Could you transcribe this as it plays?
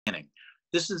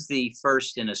This is the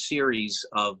first in a series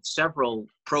of several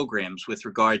programs with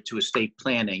regard to estate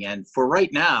planning. And for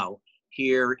right now,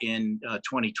 here in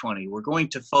 2020, we're going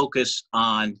to focus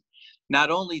on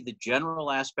not only the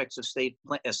general aspects of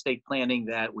estate planning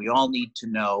that we all need to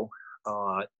know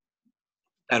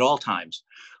at all times,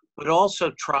 but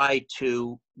also try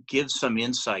to give some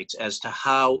insights as to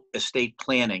how estate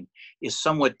planning is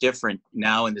somewhat different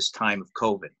now in this time of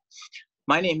COVID.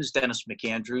 My name is Dennis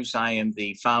McAndrews. I am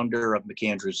the founder of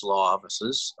McAndrews Law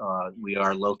Offices. We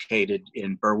are located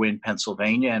in Berwyn,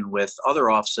 Pennsylvania, and with other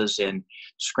offices in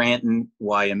Scranton,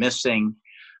 Wyomissing,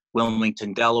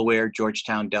 Wilmington, Delaware,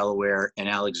 Georgetown, Delaware, and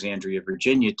Alexandria,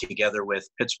 Virginia, together with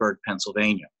Pittsburgh,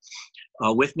 Pennsylvania.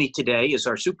 With me today is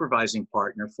our supervising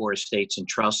partner for estates and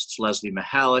trusts, Lesley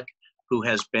Mehalick, who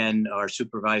has been our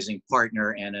supervising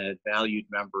partner and a valued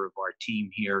member of our team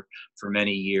here for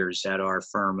many years at our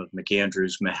firm of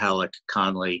McAndrews, Mehalick,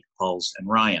 Conley, Hulls, and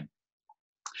Ryan.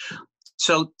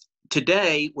 So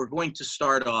today we're going to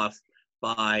start off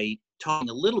by talking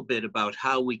a little bit about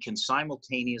how we can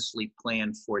simultaneously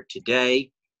plan for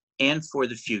today and for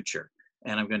the future.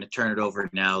 And I'm going to turn it over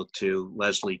now to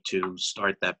Lesley to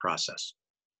start that process.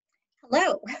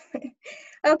 Hello.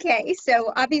 Okay,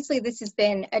 so obviously this has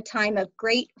been a time of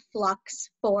great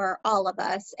flux for all of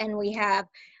us, and we have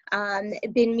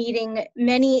been meeting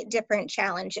many different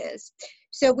challenges.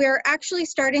 So we're actually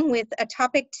starting with a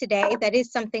topic today that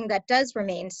is something that does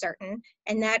remain certain,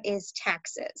 and that is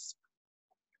taxes.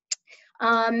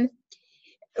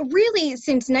 Really,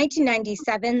 since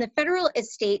 1997, the federal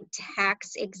estate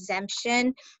tax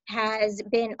exemption has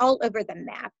been all over the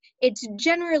map. It's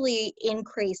generally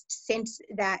increased since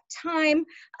that time,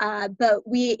 but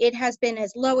it has been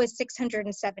as low as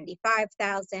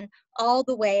 $675,000 all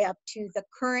the way up to the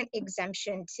current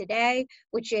exemption today,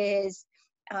 which is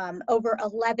over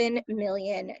 $11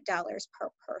 million per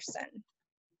person.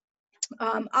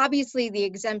 Obviously, the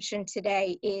exemption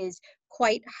today is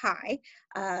quite high,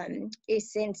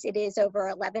 since it is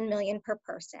over $11 million per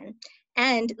person.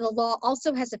 And the law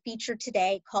also has a feature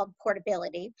today called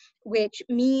portability, which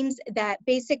means that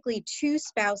basically two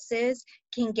spouses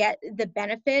can get the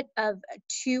benefit of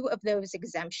two of those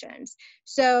exemptions.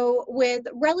 So with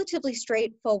relatively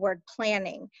straightforward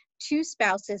planning, two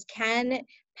spouses can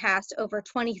pass over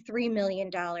 $23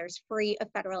 million free of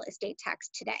federal estate tax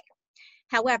today.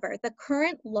 However, the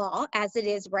current law, as it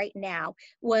is right now,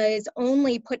 was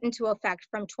only put into effect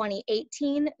from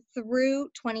 2018 through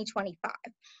 2025.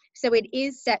 So it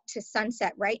is set to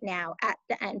sunset right now at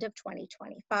the end of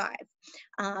 2025.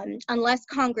 Unless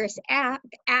Congress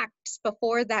acts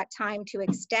before that time to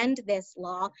extend this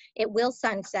law, it will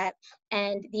sunset,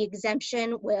 and the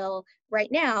exemption will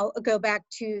right now go back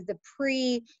to the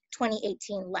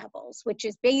pre-2018 levels, which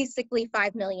is basically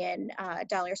 $5 million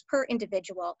per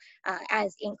individual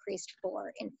as increased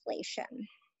for inflation.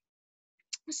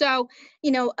 So,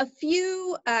 a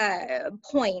few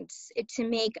points to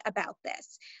make about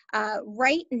this.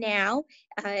 Right now,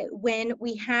 when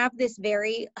we have this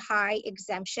very high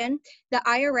exemption, the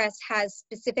IRS has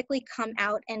specifically come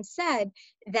out and said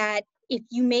that if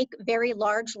you make very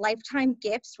large lifetime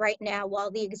gifts right now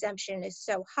while the exemption is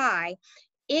so high,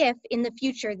 if in the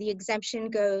future the exemption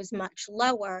goes much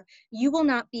lower, you will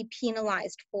not be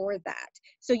penalized for that.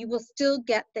 So you will still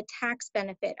get the tax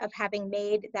benefit of having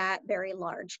made that very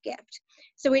large gift.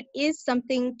 So it is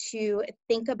something to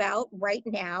think about right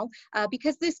now,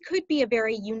 because this could be a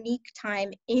very unique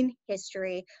time in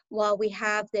history while we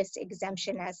have this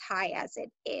exemption as high as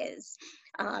it is.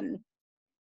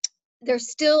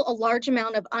 There's still a large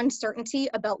amount of uncertainty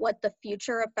about what the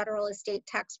future of federal estate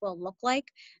tax will look like.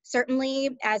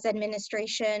 Certainly, as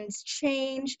administrations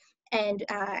change and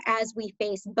as we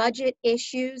face budget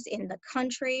issues in the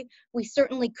country, we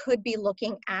certainly could be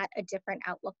looking at a different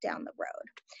outlook down the road.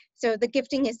 So the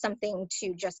gifting is something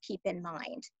to just keep in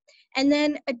mind. And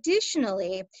then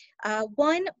additionally,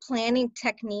 one planning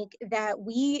technique that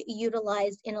we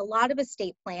utilize in a lot of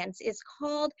estate plans is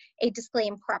called a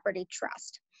disclaimed property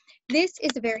trust. This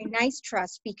is a very nice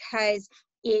trust because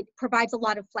it provides a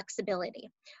lot of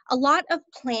flexibility. A lot of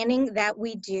planning that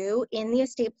we do in the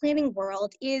estate planning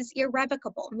world is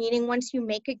irrevocable, meaning once you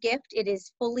make a gift, it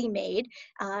is fully made,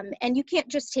 and you can't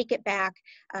just take it back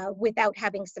without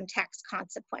having some tax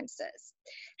consequences.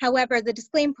 However, the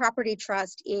disclaimed property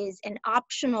trust is an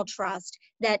optional trust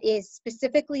that is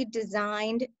specifically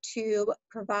designed to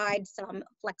provide some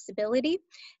flexibility,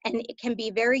 and it can be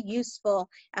very useful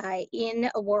in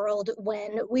a world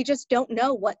when we just don't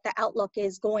know what the outlook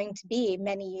is going to be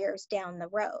many years down the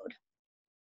road.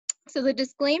 So the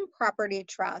disclaimed property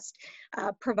trust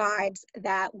provides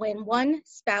that when one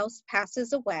spouse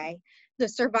passes away, the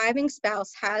surviving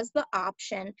spouse has the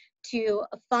option to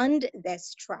fund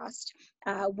this trust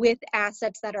with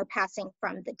assets that are passing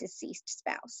from the deceased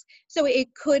spouse. So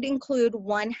it could include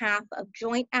 1/2 of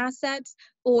joint assets,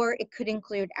 or it could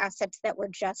include assets that were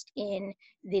just in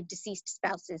the deceased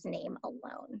spouse's name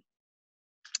alone.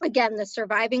 Again, the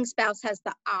surviving spouse has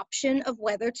the option of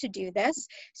whether to do this.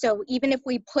 So even if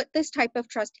we put this type of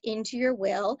trust into your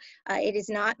will, it is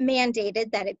not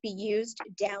mandated that it be used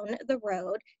down the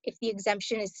road if the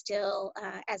exemption is still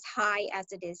as high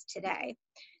as it is today.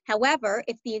 However,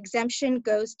 if the exemption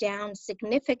goes down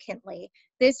significantly,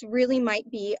 this really might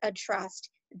be a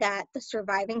trust that the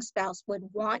surviving spouse would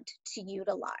want to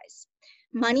utilize.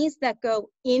 Monies that go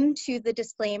into the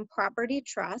disclaimed property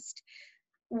trust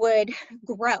would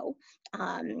grow.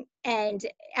 And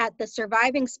at the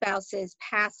surviving spouse's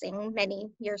passing many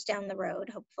years down the road,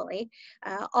 hopefully,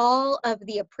 all of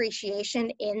the appreciation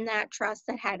in that trust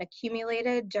that had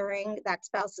accumulated during that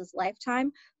spouse's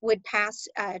lifetime would pass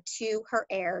to her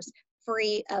heirs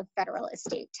free of federal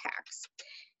estate tax.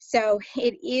 So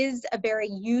it is a very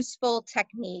useful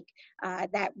technique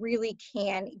that really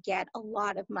can get a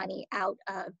lot of money out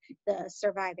of the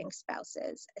surviving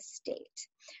spouse's estate.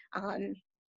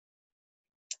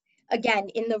 Again,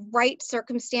 in the right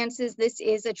circumstances, this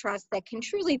is a trust that can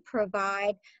truly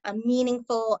provide a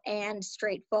meaningful and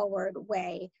straightforward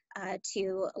way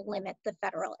to limit the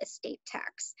federal estate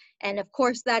tax. And of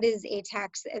course, that is a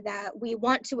tax that we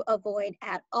want to avoid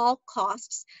at all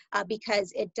costs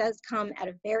because it does come at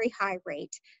a very high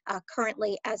rate,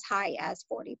 currently as high as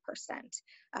 40%.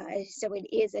 So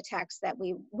it is a tax that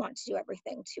we want to do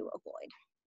everything to avoid.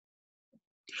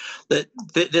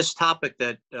 This topic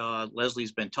that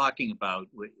Lesley's been talking about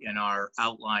in our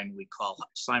outline, we call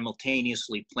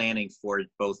simultaneously planning for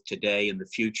both today and the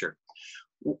future.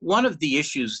 One of the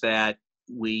issues that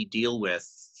we deal with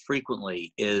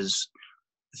frequently is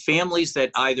families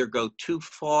that either go too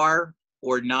far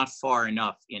or not far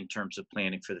enough in terms of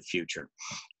planning for the future.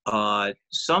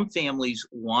 Some families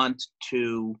want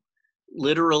to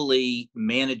literally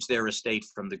manage their estate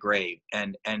from the grave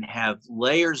and have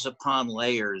layers upon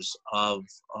layers of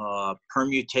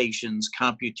permutations,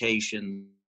 computations,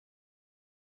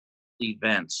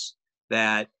 events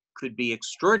that could be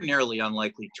extraordinarily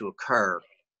unlikely to occur.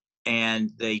 And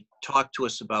they talk to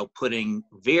us about putting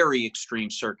very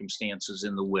extreme circumstances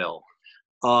in the will.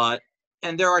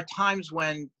 And there are times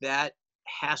when that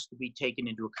has to be taken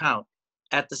into account.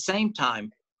 At the same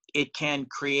time, it can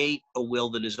create a will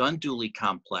that is unduly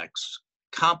complex,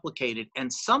 complicated,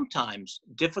 and sometimes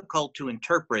difficult to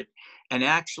interpret, and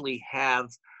actually have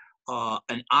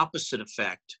an opposite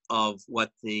effect of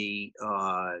what the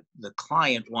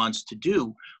client wants to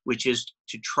do, which is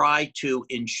to try to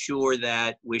ensure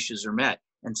that wishes are met.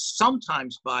 And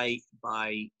sometimes by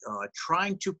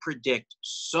trying to predict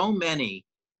so many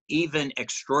even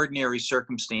extraordinary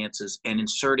circumstances and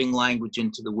inserting language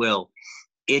into the will,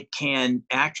 it can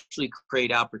actually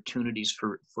create opportunities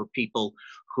for people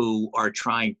who are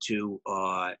trying to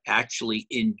actually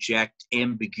inject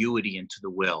ambiguity into the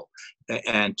will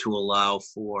and to allow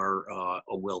for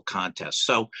a will contest.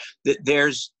 So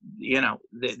there's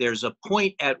a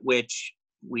point at which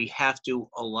we have to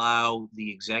allow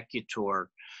the executor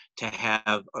to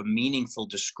have a meaningful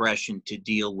discretion to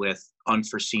deal with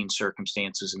unforeseen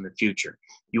circumstances in the future.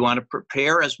 You want to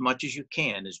prepare as much as you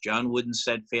can. As John Wooden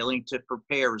said, failing to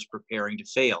prepare is preparing to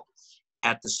fail.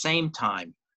 At the same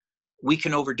time, we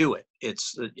can overdo it.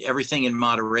 It's everything in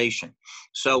moderation.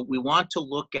 So we want to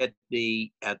look at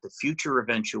the future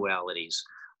eventualities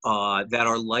that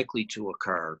are likely to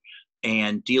occur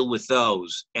and deal with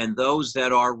those. And those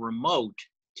that are remote,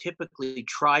 typically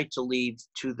try to leave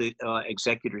to the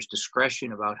executor's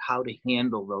discretion about how to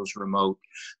handle those remote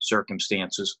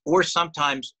circumstances, or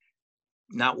sometimes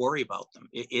not worry about them.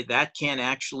 That can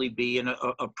actually be an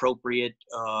appropriate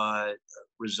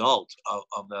result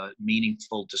of a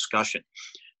meaningful discussion.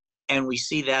 And we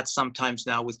see that sometimes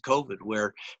now with COVID,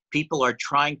 where people are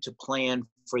trying to plan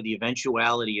for the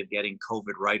eventuality of getting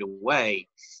COVID right away,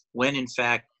 when in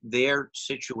fact their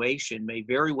situation may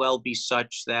very well be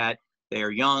such that they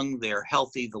are young, they're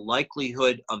healthy, the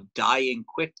likelihood of dying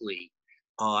quickly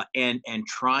and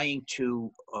trying to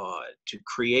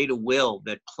create a will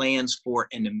that plans for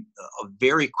a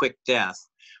very quick death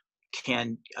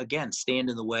can, again, stand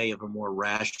in the way of a more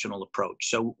rational approach.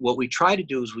 So what we try to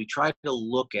do is we try to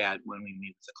look at, when we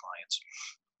meet with the clients,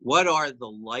 what are the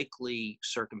likely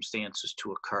circumstances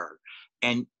to occur?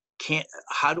 And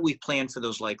how do we plan for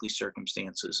those likely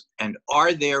circumstances? And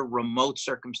are there remote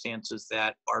circumstances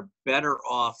that are better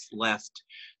off left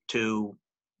to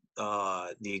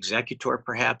the executor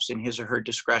perhaps in his or her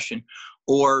discretion,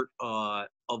 or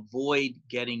avoid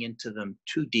getting into them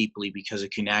too deeply because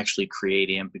it can actually create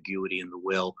ambiguity in the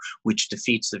will, which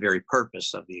defeats the very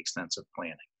purpose of the extensive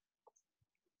planning.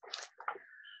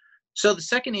 So the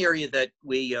second area that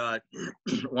we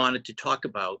wanted to talk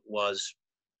about was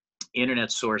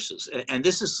internet sources. And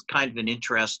this is kind of an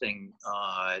interesting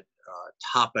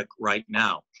topic right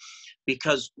now,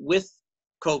 because with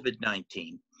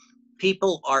COVID-19,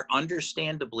 people are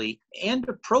understandably and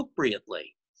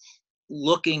appropriately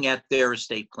looking at their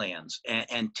estate plans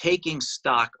and taking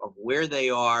stock of where they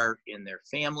are in their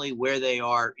family, where they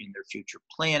are in their future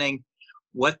planning,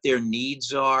 what their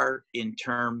needs are in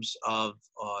terms of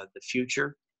the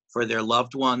future for their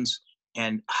loved ones,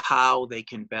 and how they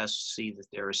can best see that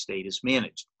their estate is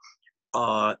managed.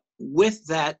 With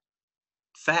that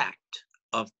fact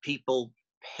of people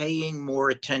paying more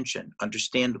attention,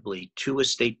 understandably, to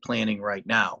estate planning right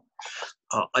now,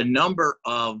 a number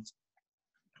of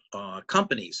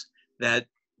companies that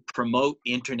promote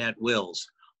internet wills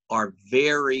are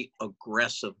very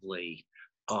aggressively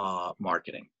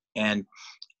marketing. And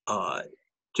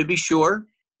to be sure,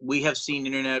 we have seen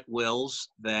internet wills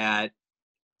that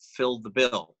fill the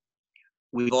bill.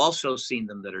 We've also seen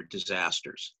them that are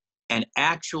disasters and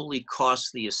actually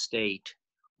cost the estate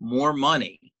more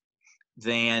money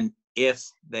than if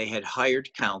they had hired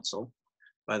counsel.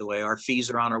 By the way, our fees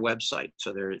are on our website,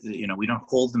 so they're, we don't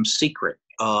hold them secret.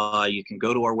 You can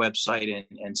go to our website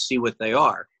and see what they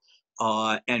are.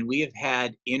 And we have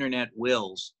had internet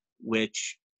wills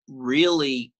which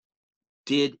really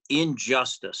did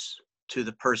injustice to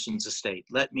the person's estate.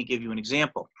 Let me give you an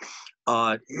example.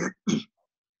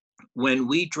 When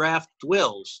we draft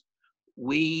wills,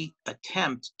 we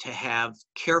attempt to have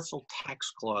careful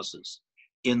tax clauses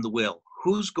in the will.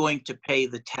 Who's going to pay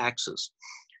the taxes?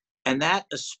 And that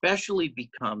especially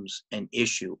becomes an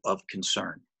issue of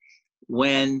concern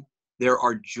when there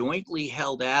are jointly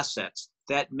held assets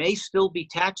that may still be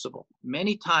taxable.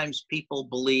 Many times people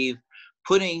believe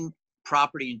putting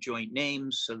property in joint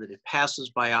names so that it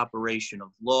passes by operation of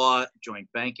law, joint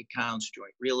bank accounts,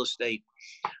 joint real estate,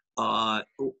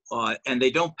 and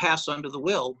they don't pass under the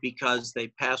will because they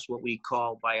pass what we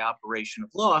call by operation of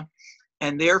law.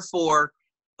 And therefore,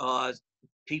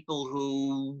 people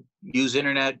who use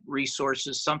internet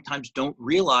resources sometimes don't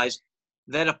realize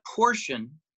that a portion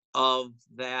of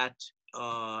that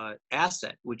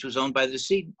asset, which was owned by the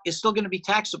decedent, is still going to be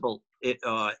taxable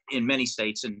in many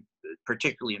states, and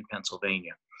particularly in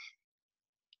Pennsylvania.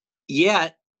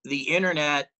 Yet, the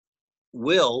internet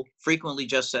will frequently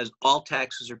just says all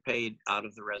taxes are paid out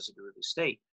of the residue of the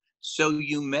estate. So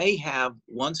you may have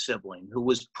one sibling who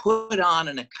was put on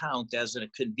an account as a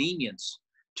convenience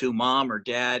to mom or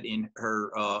dad in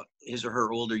her his or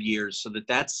her older years, so that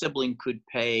that sibling could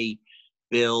pay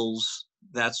bills,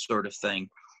 that sort of thing.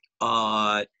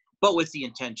 But with the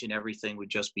intention everything would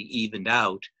just be evened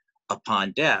out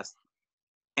upon death.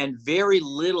 And very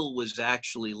little was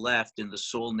actually left in the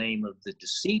sole name of the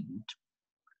decedent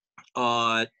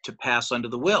to pass under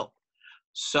the will.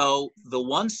 So the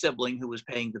one sibling who was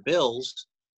paying the bills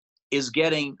is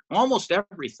getting almost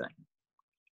everything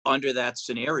under that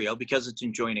scenario because it's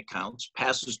in joint accounts,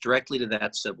 passes directly to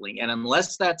that sibling. And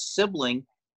unless that sibling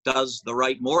does the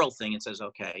right moral thing and says,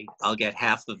 okay, I'll get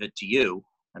half of it to you.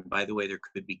 And by the way, there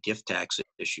could be gift tax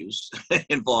issues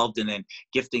involved in then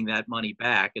gifting that money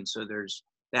back. And so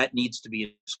that needs to be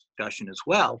a discussion as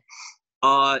well.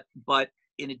 But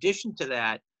in addition to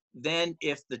that, then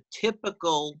if the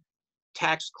typical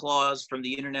tax clause from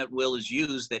the internet will is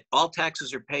used, that all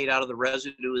taxes are paid out of the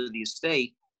residue of the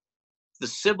estate, the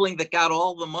sibling that got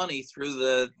all the money through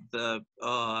the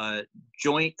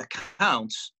joint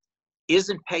accounts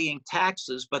isn't paying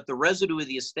taxes, but the residue of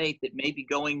the estate that may be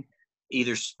going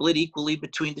either split equally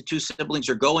between the two siblings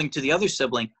or going to the other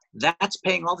sibling, that's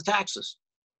paying all the taxes,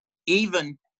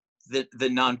 even the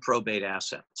non-probate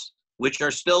assets, which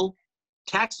are still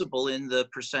taxable in the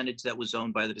percentage that was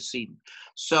owned by the decedent.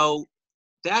 So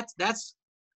that's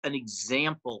an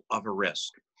example of a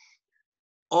risk.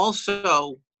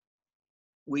 Also,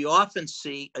 we often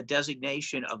see a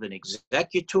designation of an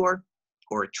executor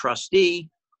or a trustee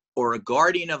or a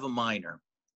guardian of a minor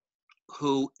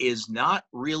who is not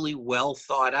really well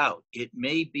thought out. It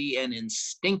may be an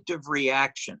instinctive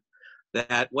reaction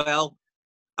that, well,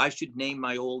 I should name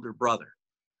my older brother.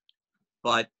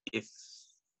 But if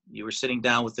you were sitting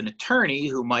down with an attorney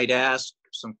who might ask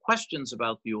some questions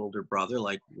about the older brother,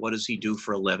 like what does he do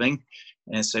for a living?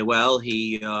 And say, well,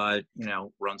 he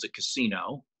runs a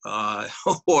casino,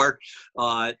 or,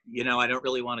 you know, I don't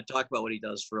really want to talk about what he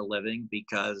does for a living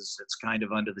because it's kind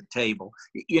of under the table.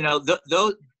 You know,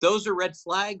 those are red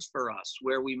flags for us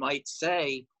where we might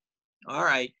say, all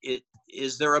right,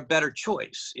 is there a better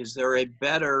choice? Is there a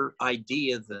better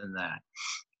idea than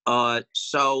that?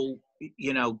 So,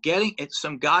 you know, getting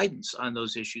some guidance on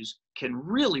those issues can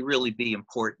really, really be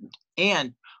important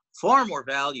and far more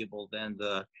valuable than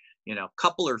the, you know,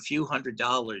 couple or few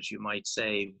 $100s you might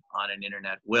save on an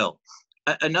internet will.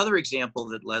 Another example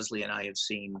that Lesley and I have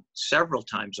seen several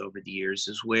times over the years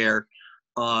is where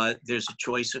there's a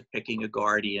choice of picking a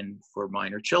guardian for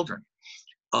minor children.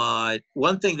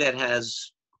 One thing that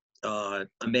has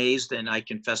amazed and I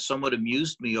confess somewhat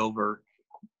amused me over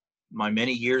my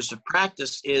many years of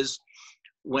practice is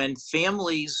when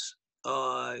families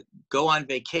go on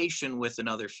vacation with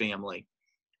another family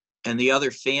and the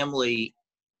other family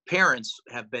parents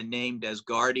have been named as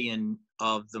guardian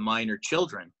of the minor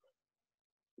children,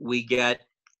 we get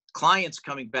clients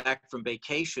coming back from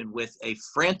vacation with a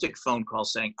frantic phone call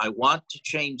saying, I want to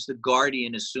change the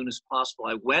guardian as soon as possible.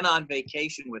 I went on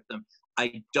vacation with them.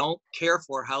 I don't care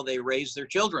for how they raise their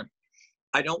children.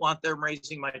 I don't want them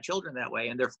raising my children that way.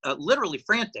 And they're literally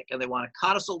frantic and they want a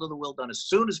codicil to the will done as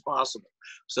soon as possible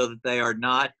so that they are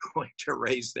not going to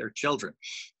raise their children.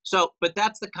 So, but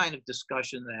that's the kind of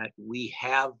discussion that we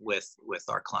have with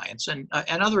our clients and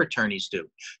other attorneys do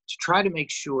to try to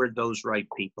make sure those right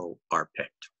people are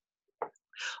picked.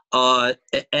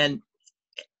 And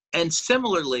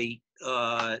similarly,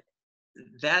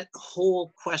 that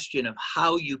whole question of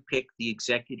how you pick the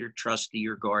executor, trustee,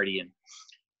 or guardian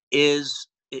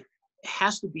it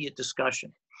has to be a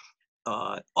discussion.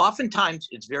 Oftentimes,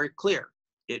 it's very clear.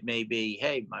 It may be,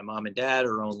 hey, my mom and dad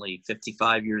are only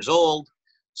 55 years old,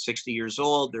 60 years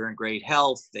old, they're in great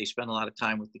health, they spend a lot of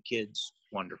time with the kids,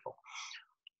 wonderful.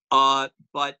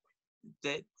 But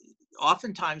that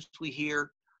oftentimes we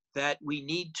hear that we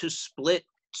need to split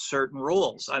certain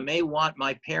roles. I may want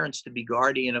my parents to be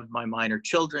guardian of my minor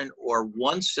children or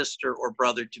one sister or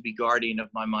brother to be guardian of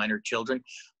my minor children,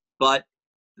 but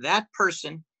that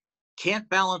person can't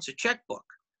balance a checkbook.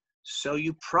 So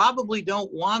you probably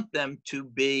don't want them to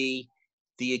be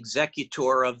the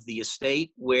executor of the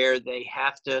estate where they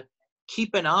have to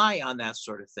keep an eye on that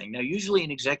sort of thing. Now, usually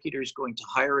an executor is going to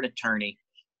hire an attorney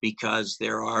because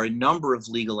there are a number of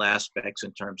legal aspects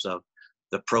in terms of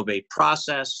the probate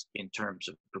process, in terms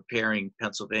of preparing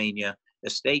Pennsylvania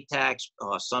estate tax,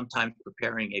 sometimes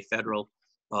preparing a federal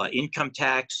income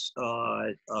tax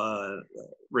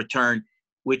return,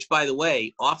 which, by the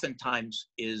way, oftentimes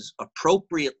is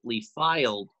appropriately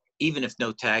filed, even if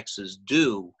no tax is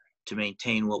due, to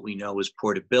maintain what we know as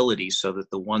portability so that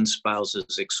the one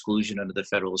spouse's exclusion under the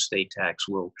federal estate tax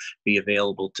will be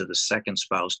available to the second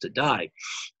spouse to die.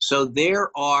 So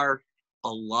there are a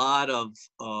lot of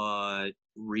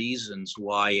reasons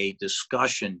why a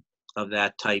discussion of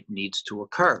that type needs to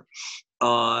occur.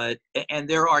 And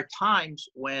there are times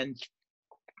when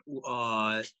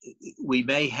we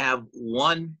may have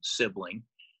one sibling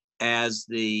as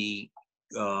the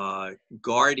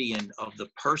guardian of the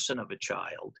person of a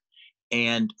child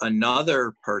and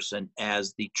another person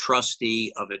as the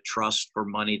trustee of a trust for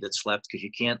money that's left, because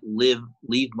you can't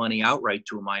leave money outright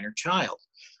to a minor child.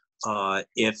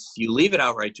 If you leave it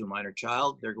outright to a minor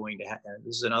child, they're going to have,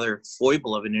 this is another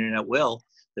foible of an internet will,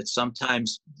 that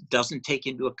sometimes doesn't take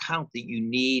into account that you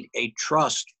need a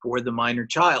trust for the minor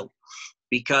child.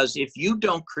 Because if you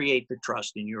don't create the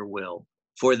trust in your will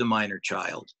for the minor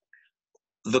child,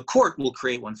 the court will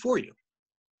create one for you.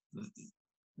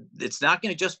 It's not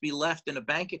going to just be left in a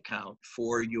bank account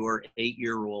for your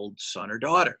 8-year-old son or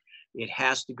daughter. It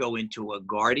has to go into a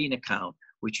guardian account,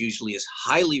 which usually is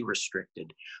highly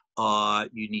restricted.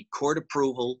 You need court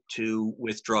approval to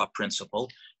withdraw principal.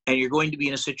 And you're going to be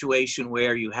in a situation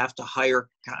where you have to hire,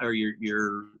 or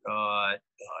your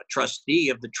trustee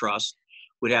of the trust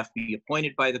would have to be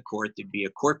appointed by the court. There'd be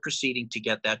a court proceeding to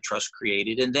get that trust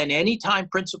created. And then anytime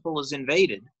principal is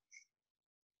invaded,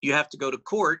 you have to go to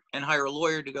court and hire a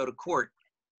lawyer to go to court.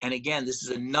 And again, this is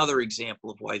another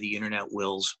example of why the internet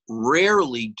wills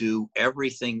rarely do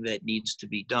everything that needs to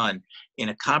be done in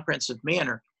a comprehensive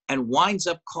manner and winds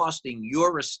up costing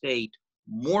your estate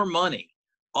more money,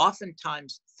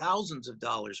 oftentimes thousands of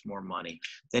dollars more money,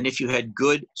 than if you had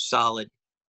good, solid,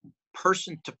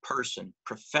 person-to-person,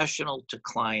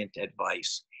 professional-to-client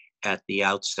advice at the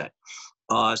outset.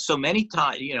 So many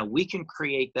times, we can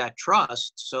create that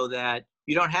trust so that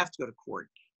you don't have to go to court.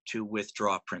 to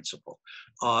withdraw principal.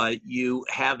 You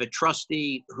have a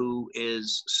trustee who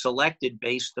is selected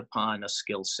based upon a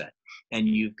skill set, and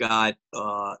you've got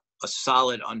a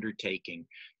solid undertaking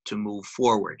to move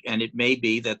forward. And it may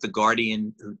be that the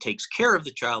guardian who takes care of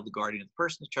the child, the guardian of the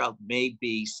person, the child, may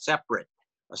be separate,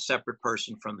 a separate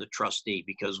person from the trustee,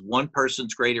 because one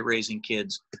person's great at raising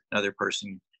kids, another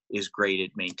person is great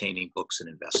at maintaining books and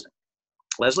investing.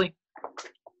 Lesley?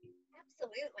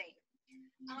 Absolutely.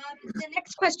 The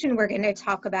next question we're going to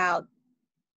talk about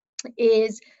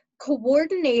is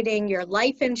coordinating your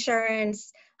life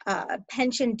insurance,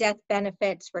 pension death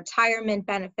benefits, retirement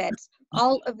benefits,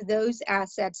 all of those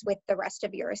assets with the rest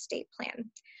of your estate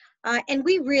plan. And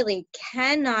we really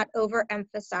cannot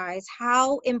overemphasize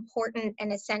how important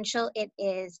and essential it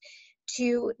is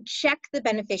to check the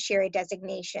beneficiary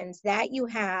designations that you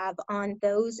have on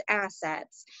those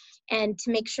assets and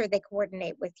to make sure they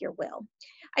coordinate with your will.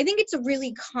 I think it's a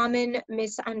really common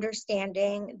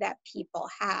misunderstanding that people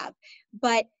have,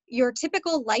 but your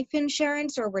typical life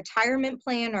insurance or retirement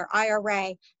plan or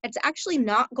IRA, it's actually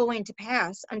not going to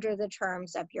pass under the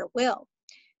terms of your will.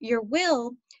 Your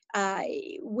will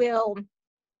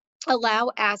allow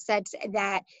assets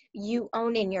that you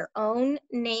own in your own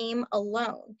name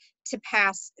alone to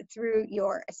pass through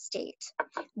your estate.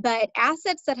 But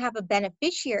assets that have a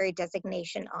beneficiary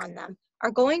designation on them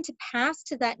are going to pass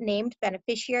to that named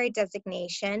beneficiary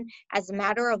designation as a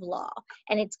matter of law.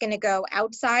 And it's going to go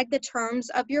outside the terms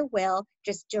of your will,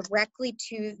 just directly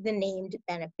to the named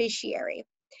beneficiary.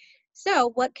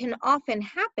 So what can often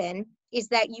happen is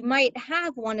that you might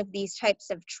have one of these types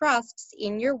of trusts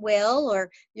in your will, or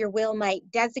your will might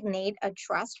designate a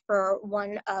trust for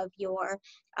one of your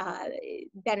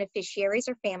beneficiaries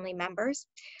or family members.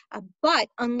 But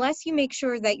unless you make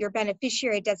sure that your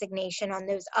beneficiary designation on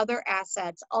those other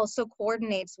assets also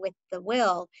coordinates with the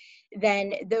will,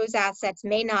 then those assets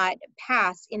may not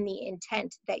pass in the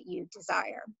intent that you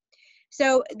desire.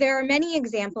 So there are many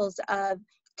examples of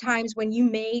times when you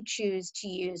may choose to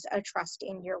use a trust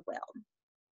in your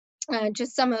will.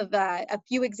 Just some of a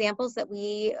few examples that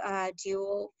we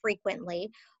do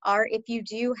frequently are if you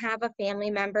do have a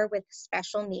family member with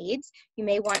special needs, you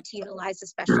may want to utilize a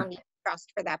special needs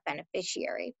trust for that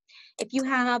beneficiary. If you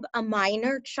have a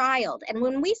minor child, and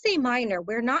when we say minor,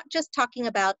 we're not just talking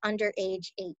about under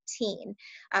age 18.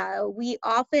 We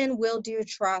often will do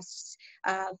trusts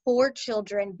for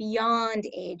children beyond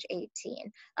age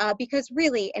 18, because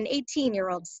really an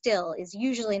 18-year-old still is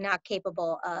usually not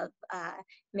capable of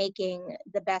making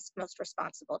the best, most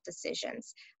responsible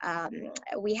decisions.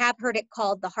 We have heard it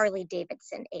called the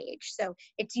Harley-Davidson age. So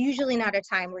it's usually not a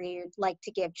time where you'd like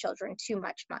to give children too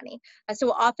much money.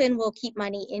 So often we'll keep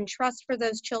money in trust for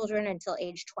those children until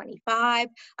age 25,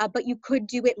 but you could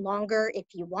do it longer if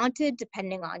you wanted,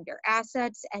 depending on your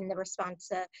assets and the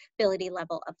responsibility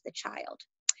level of the child.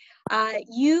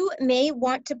 You may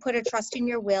want to put a trust in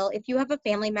your will if you have a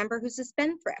family member who's a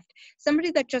spendthrift,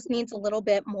 somebody that just needs a little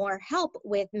bit more help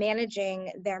with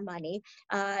managing their money,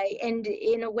 and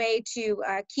in a way to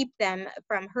keep them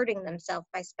from hurting themselves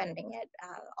by spending it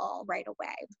all right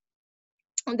away.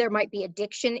 There might be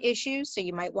addiction issues, so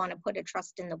you might want to put a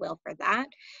trust in the will for that.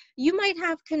 You might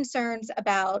have concerns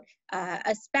about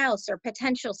a spouse or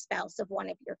potential spouse of one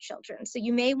of your children. So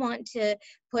you may want to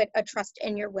put a trust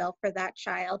in your will for that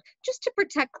child, just to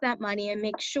protect that money and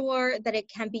make sure that it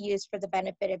can be used for the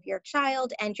benefit of your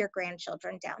child and your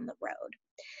grandchildren down the road.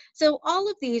 So all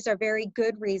of these are very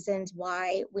good reasons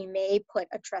why we may put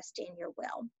a trust in your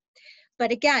will.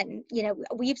 But again, you know,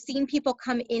 we've seen people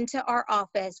come into our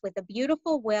office with a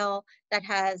beautiful will that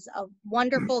has a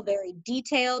wonderful, very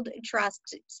detailed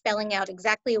trust spelling out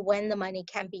exactly when the money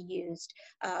can be used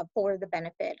for the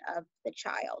benefit of the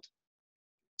child.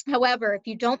 However, if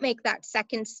you don't make that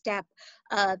second step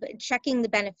of checking the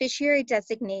beneficiary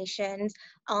designations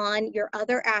on your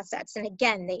other assets, and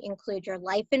again, they include your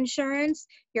life insurance,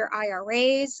 your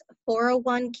IRAs,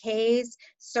 401ks,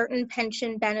 certain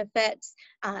pension benefits,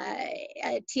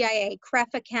 a TIA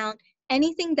CREF account,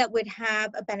 anything that would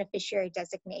have a beneficiary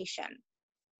designation.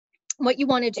 What you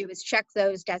want to do is check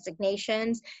those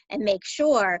designations and make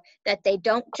sure that they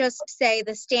don't just say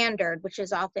the standard, which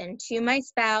is often to my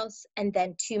spouse and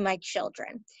then to my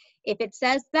children. If it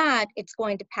says that, it's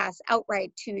going to pass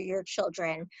outright to your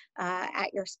children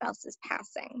at your spouse's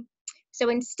passing. So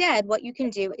instead, what you can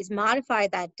do is modify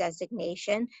that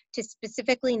designation to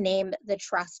specifically name the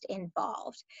trust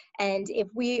involved. And if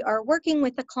we are working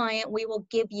with the client, we will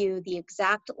give you the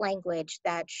exact language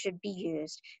that should be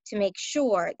used to make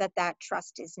sure that that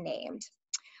trust is named.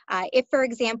 If, for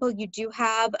example, you do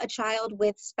have a child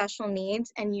with special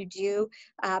needs and you do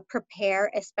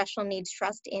prepare a special needs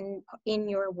trust in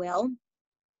your will,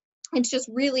 it's just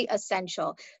really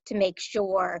essential to make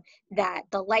sure that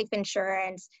the life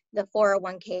insurance, the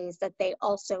 401ks, that they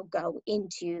also go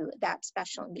into that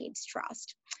special needs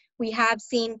trust. We have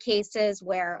seen cases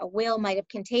where a will might have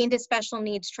contained a special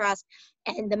needs trust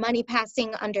and the money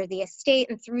passing under the estate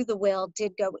and through the will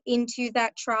did go into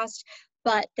that trust,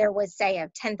 but there was, say, a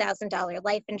 $10,000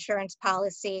 life insurance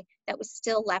policy that was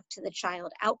still left to the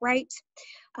child outright.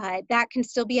 That can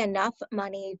still be enough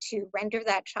money to render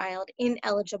that child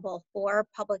ineligible for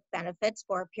public benefits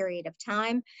for a period of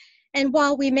time. And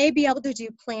while we may be able to do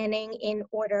planning in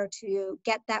order to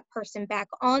get that person back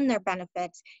on their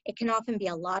benefits, it can often be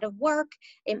a lot of work.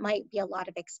 It might be a lot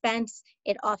of expense.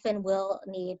 It often will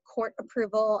need court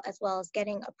approval as well as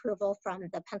getting approval from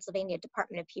the Pennsylvania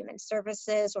Department of Human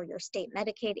Services or your state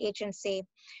Medicaid agency.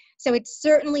 So it's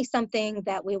certainly something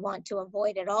that we want to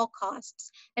avoid at all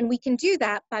costs. And we can do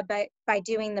that by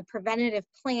doing the preventative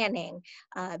planning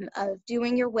of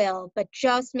doing your will, but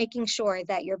just making sure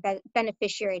that your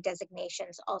beneficiary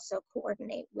designations also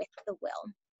coordinate with the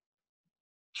will.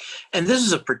 And this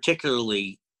is a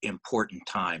particularly important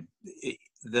time.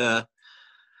 The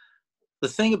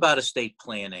thing about estate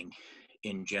planning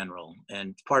in general,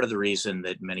 and part of the reason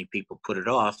that many people put it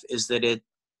off, is that it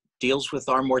deals with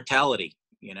our mortality.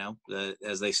 You know,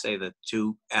 as they say, the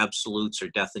two absolutes are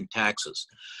death and taxes.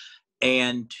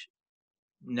 And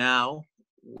now,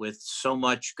 with so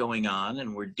much going on,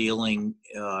 and we're dealing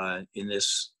in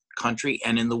this country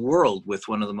and in the world with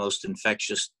one of the most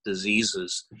infectious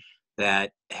diseases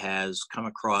that has come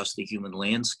across the human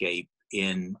landscape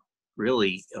in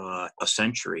really a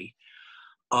century,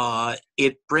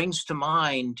 it brings to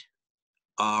mind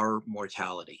our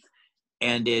mortality.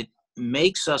 And it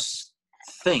makes us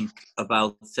think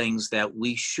about things that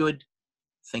we should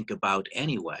think about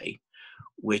anyway,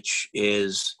 which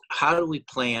is, how do we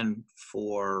plan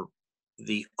for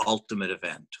the ultimate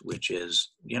event, which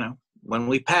is, you know, when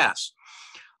we pass.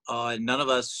 None of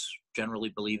us generally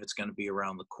believe it's going to be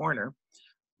around the corner,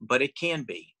 but it can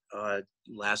be.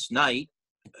 Last night,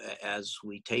 as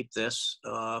we tape this,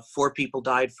 4 people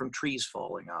died from trees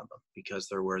falling on them because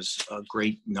there was a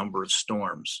great number of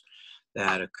storms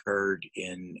that occurred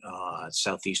in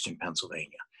southeastern Pennsylvania.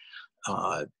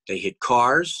 They hit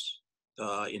cars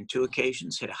in 2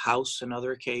 occasions, hit a house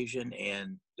another occasion,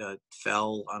 and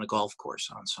fell on a golf course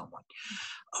on someone.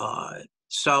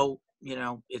 So, you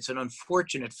know, it's an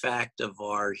unfortunate fact of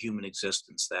our human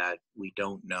existence that we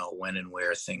don't know when and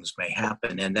where things may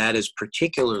happen. And that is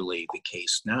particularly the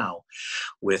case now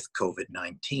with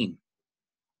COVID-19.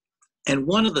 And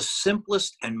one of the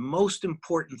simplest and most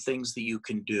important things that you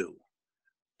can do,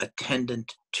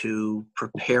 attendant to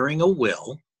preparing a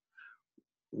will,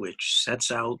 which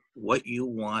sets out what you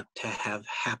want to have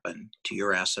happen to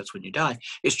your assets when you die,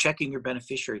 is checking your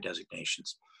beneficiary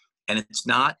designations. And it's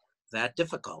not that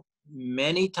difficult.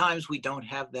 Many times we don't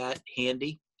have that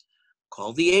handy.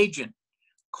 Call the agent,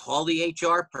 call the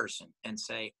HR person and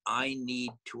say, I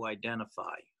need to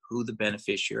identify who the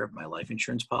beneficiary of my life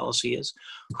insurance policy is,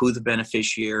 who the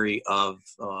beneficiary of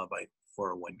my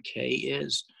 401k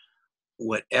is,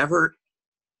 whatever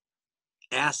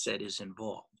asset is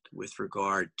involved with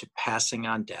regard to passing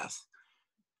on death.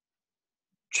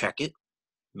 Check it,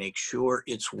 make sure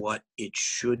it's what it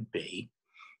should be,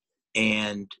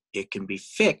 and it can be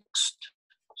fixed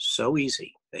so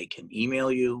easy. They can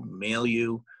email you, mail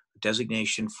you a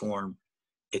designation form.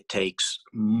 It takes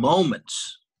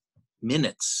moments,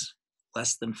 minutes,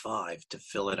 less than 5 to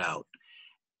fill it out.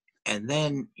 And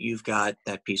then you've got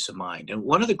that peace of mind. And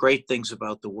one of the great things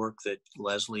about the work that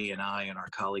Lesley and I and our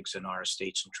colleagues in our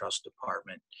Estates and Trust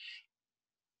Department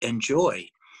enjoy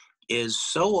is,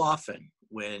 so often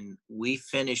when we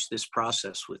finish this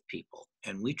process with people,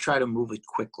 and we try to move it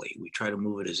quickly, we try to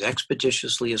move it as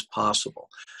expeditiously as possible.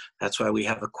 That's why we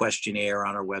have a questionnaire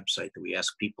on our website that we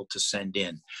ask people to send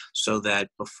in, so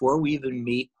that before we even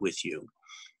meet with you,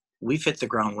 we've hit the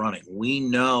ground running. We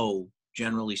know,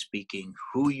 generally speaking,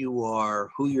 who you are,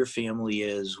 who your family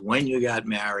is, when you got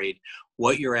married,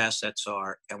 what your assets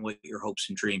are, and what your hopes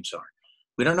and dreams are.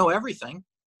 We don't know everything.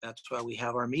 That's why we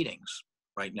have our meetings.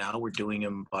 Right now, we're doing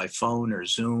them by phone or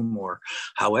Zoom or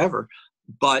however,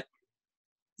 but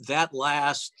that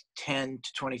last 10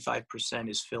 to 25%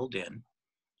 is filled in,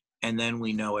 and then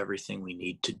we know everything we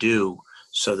need to do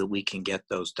so that we can get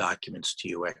those documents to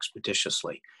you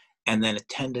expeditiously. And then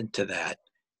attendant to that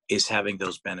is having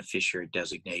those beneficiary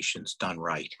designations done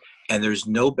right. And there's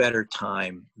no better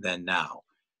time than now.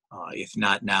 If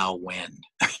not now, when?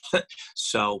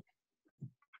 So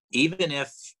even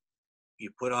if you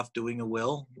put off doing a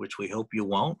will, which we hope you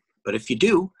won't, but if you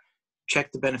do,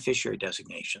 check the beneficiary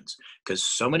designations, because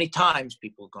so many times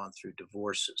people have gone through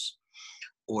divorces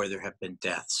or there have been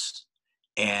deaths,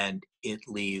 and it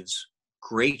leaves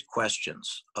great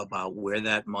questions about where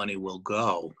that money will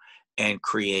go and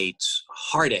creates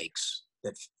heartaches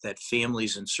that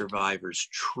families and survivors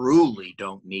truly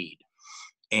don't need.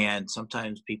 And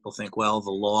sometimes people think, well, the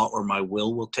law or my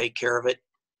will take care of it.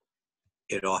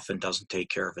 It often doesn't take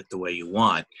care of it the way you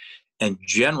want. And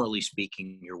generally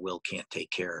speaking, your will can't take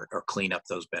care or clean up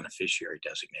those beneficiary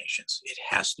designations. It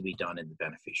has to be done in the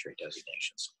beneficiary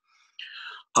designations.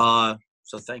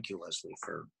 So thank you, Lesley,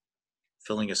 for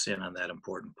filling us in on that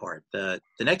important part. The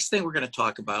next thing we're going to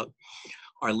talk about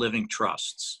are living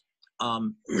trusts.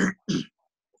 And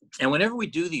whenever we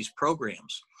do these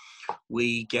programs,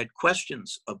 we get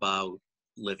questions about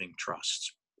living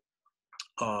trusts.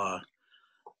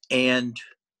 And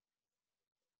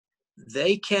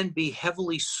they can be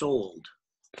heavily sold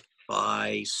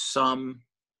by some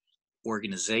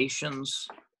organizations,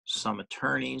 some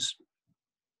attorneys.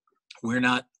 We're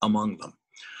not among them.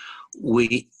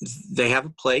 They have a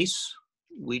place.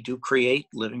 We do create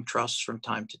living trusts from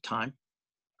time to time,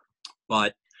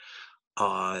 but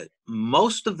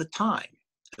most of the time,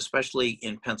 especially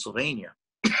in Pennsylvania,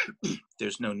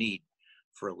 there's no need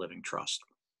for a living trust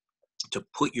to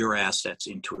put your assets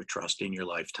into a trust in your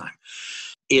lifetime.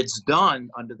 It's done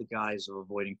under the guise of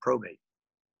avoiding probate.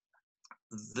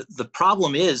 The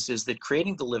problem is that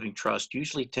creating the living trust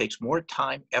usually takes more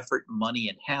time, effort, money,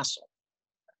 and hassle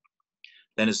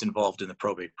than is involved in the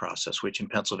probate process, which in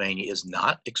Pennsylvania is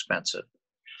not expensive.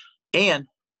 And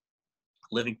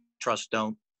living trusts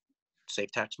don't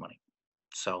save tax money.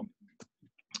 So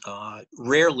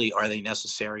rarely are they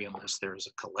necessary unless there is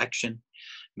a collection,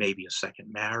 maybe a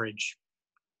second marriage.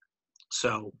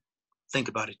 So think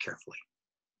about it carefully.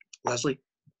 Lesley?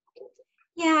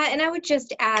 Yeah, and I would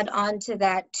just add on to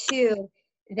that too,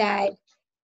 that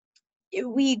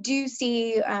we do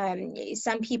see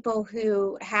some people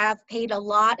who have paid a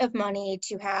lot of money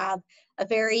to have a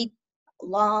very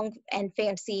long and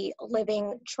fancy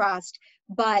living trust,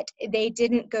 but they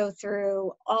didn't go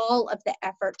through all of the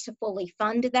effort to fully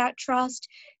fund that trust.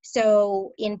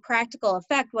 So in practical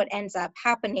effect, what ends up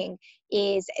happening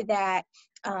is that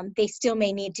they still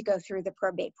may need to go through the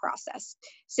probate process.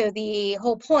 So the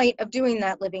whole point of doing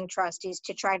that living trust is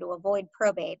to try to avoid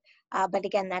probate. But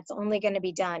again, that's only going to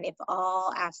be done if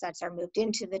all assets are moved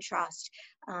into the trust,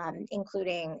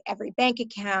 including every bank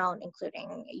account,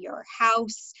 including your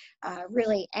house,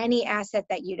 really any asset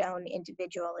that you own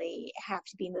individually have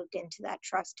to be moved into that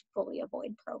trust to fully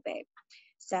avoid probate.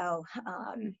 So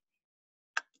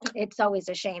it's always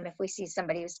a shame if we see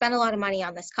somebody who spent a lot of money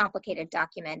on this complicated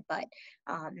document, but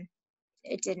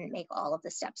it didn't make all of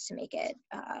the steps to make it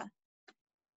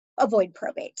avoid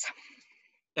probate.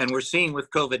 And we're seeing with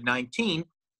COVID-19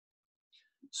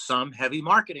 some heavy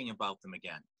marketing about them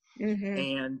again. Mm-hmm.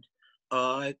 And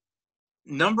a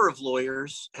number of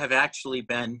lawyers have actually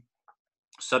been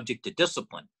subject to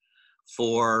discipline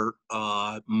for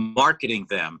marketing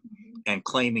them and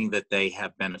claiming that they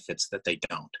have benefits that they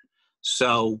don't.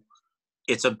 So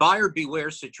it's a buyer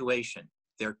beware situation.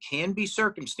 There can be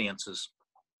circumstances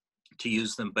to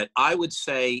use them, but I would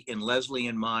say in Lesley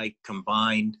and my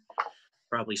combined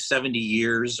probably 70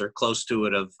 years or close to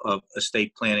it of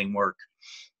estate planning work,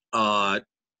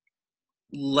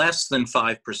 less than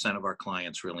 5% of our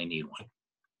clients really need one.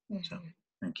 Mm-hmm. So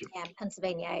thank you. Yeah,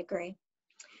 Pennsylvania, I agree.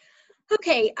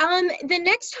 Okay, the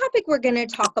next topic we're going to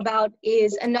talk about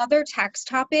is another tax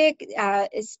topic,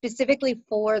 specifically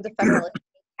for the federal estate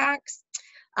tax.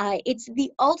 It's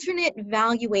the alternate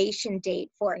valuation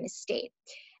date for an estate.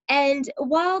 And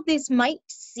while this might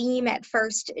seem at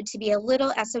first to be a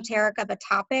little esoteric of a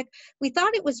topic, we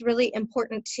thought it was really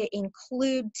important to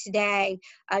include today,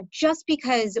 just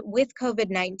because with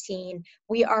COVID-19,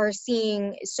 we are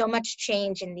seeing so much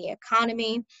change in the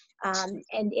economy,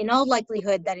 and in all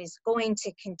likelihood, that is going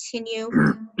to continue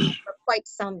for quite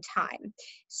some time.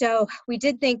 So we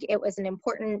did think it was an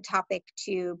important topic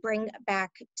to bring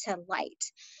back to light.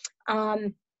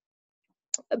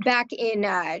 Back in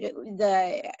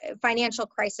the financial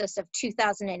crisis of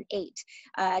 2008,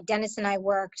 Dennis and I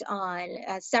worked on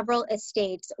several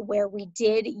estates where we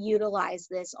did utilize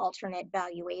this alternate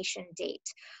valuation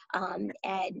date.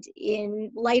 And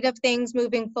in light of things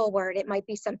moving forward, it might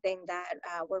be something that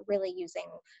we're really using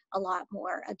a lot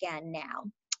more again now.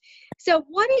 So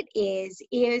what it is,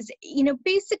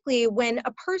 basically when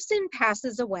a person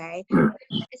passes away,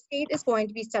 the estate is going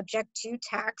to be subject to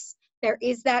tax there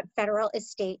is that federal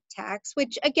estate tax,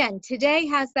 which again, today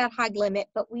has that high limit,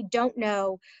 but we don't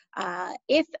know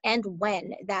if and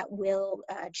when that will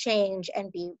change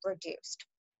and be reduced.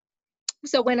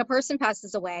 So when a person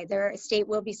passes away, their estate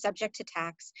will be subject to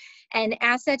tax, and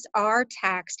assets are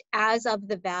taxed as of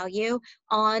the value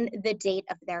on the date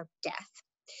of their death.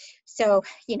 So,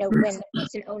 you know, when the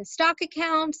person owns stock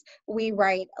accounts, we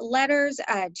write letters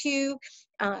to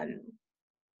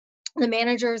the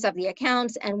managers of the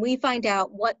accounts, and we find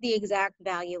out what the exact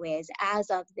value is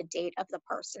as of the date of the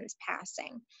person's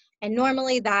passing. And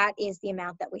normally that is the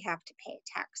amount that we have to pay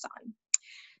tax on.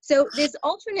 So this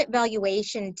alternate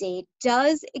valuation date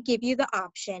does give you the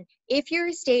option if your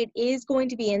estate is going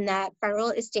to be in that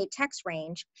federal estate tax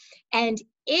range, and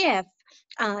if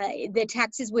the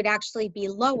taxes would actually be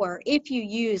lower if you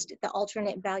used the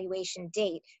alternate valuation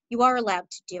date, you are allowed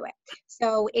to do it.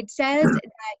 So it says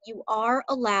that you are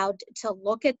allowed to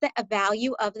look at the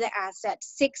value of the asset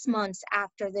 6 months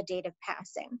after the date of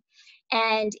passing.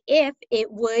 And if it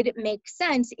would make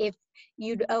sense, if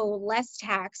you'd owe less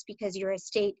tax because your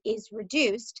estate is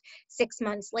reduced 6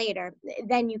 months later,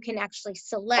 then you can actually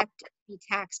select to be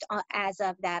taxed as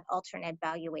of that alternate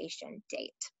valuation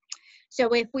date.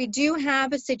 So if we do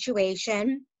have a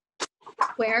situation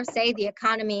where, say, the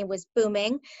economy was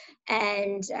booming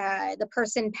and the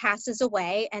person passes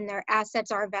away and their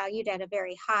assets are valued at a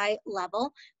very high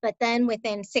level, but then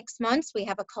within 6 months we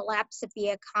have a collapse of the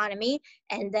economy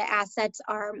and the assets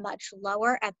are much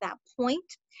lower at that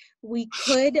point, we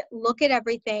could look at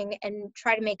everything and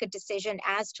try to make a decision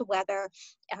as to whether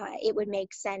it would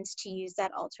make sense to use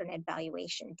that alternate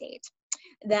valuation date.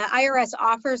 The IRS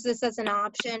offers this as an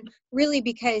option really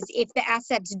because if the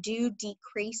assets do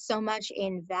decrease so much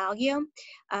in value,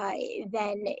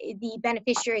 then the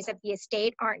beneficiaries of the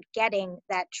estate aren't getting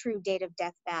that true date of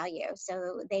death value.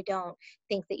 So they don't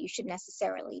think that you should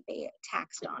necessarily be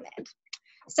taxed on it.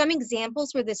 Some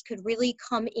examples where this could really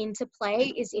come into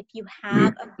play is if you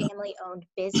have a family-owned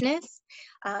business.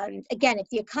 Again, if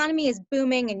the economy is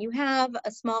booming and you have a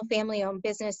small family-owned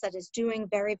business that is doing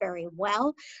very, very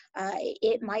well,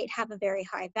 it might have a very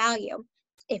high value.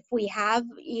 If we have,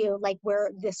 like where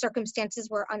the circumstances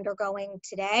we're undergoing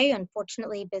today,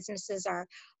 unfortunately, businesses are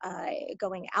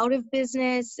going out of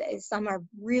business. Some are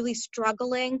really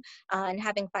struggling and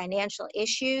having financial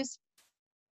issues.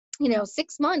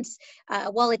 6 months,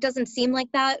 while it doesn't seem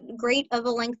like that great of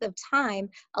a length of time,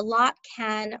 a lot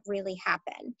can really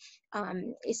happen.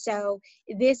 So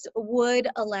this would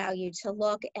allow you to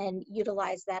look and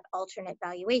utilize that alternate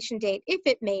valuation date if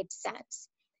it made sense.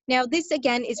 Now, this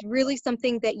again is really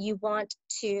something that you want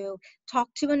to talk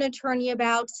to an attorney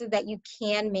about so that you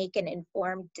can make an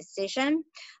informed decision.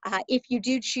 If you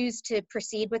do choose to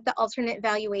proceed with the alternate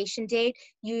valuation date,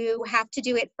 you have to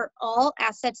do it for all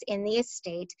assets in the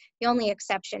estate. The only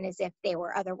exception is if they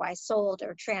were otherwise sold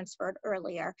or transferred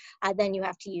earlier, then you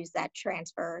have to use that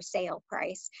transfer or sale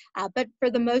price. But for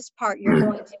the most part, you're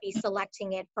going to be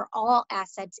selecting it for all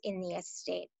assets in the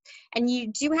estate. And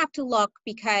you do have to look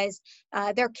because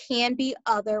there can be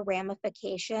other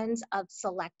ramifications of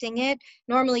selecting it.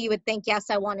 Normally you would think, yes,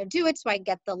 I want to do it so I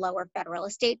get the lower federal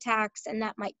estate tax, and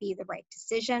that might be the right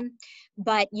decision.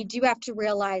 But you do have to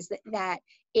realize that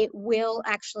it will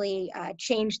actually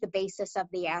change the basis of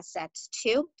the assets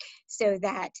too, so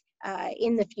that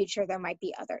in the future there might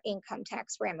be other income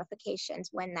tax ramifications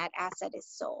when that asset is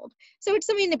sold. So it's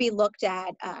something to be looked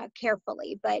at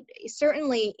carefully, but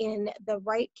certainly in the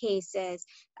right cases,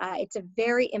 it's a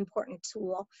very important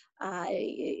tool.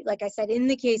 Like I said, in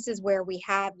the cases where we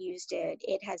have used it,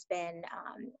 it has been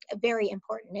very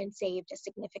important and saved a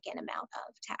significant amount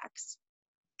of tax.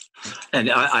 And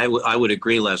I would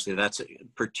agree, Lesley, that's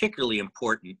particularly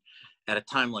important at a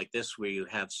time like this where you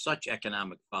have such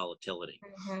economic volatility.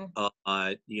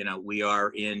 Mm-hmm. We are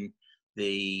in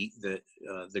the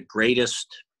greatest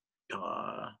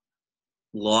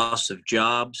loss of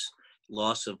jobs,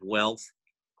 loss of wealth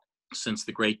since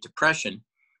the Great Depression.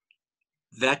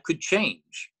 That could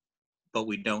change, but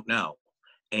we don't know.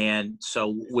 And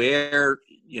so where,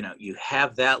 you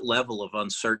have that level of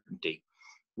uncertainty,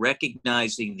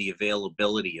 recognizing the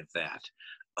availability of that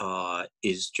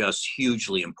is just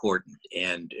hugely important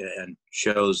and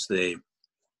shows the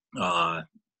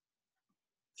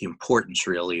importance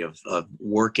really of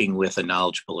working with a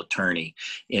knowledgeable attorney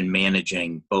in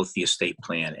managing both the estate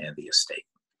plan and the estate.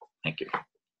 Thank you.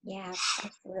 Yeah,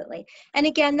 absolutely. And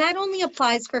again, that only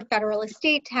applies for federal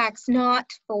estate tax, not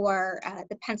for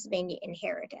the Pennsylvania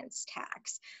inheritance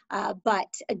tax.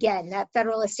 But again, that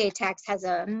federal estate tax has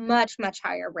a much, much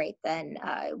higher rate than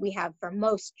we have for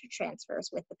most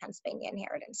transfers with the Pennsylvania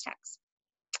inheritance tax.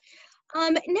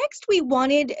 Next, we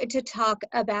wanted to talk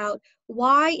about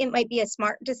why it might be a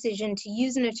smart decision to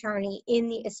use an attorney in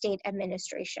the estate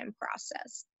administration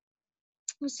process.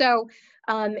 So,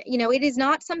 it is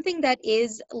not something that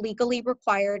is legally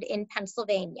required in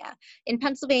Pennsylvania. In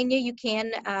Pennsylvania, you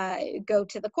can go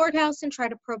to the courthouse and try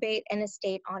to probate an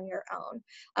estate on your own.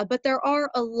 But there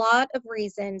are a lot of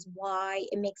reasons why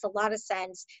it makes a lot of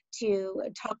sense to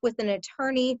talk with an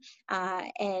attorney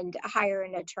and hire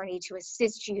an attorney to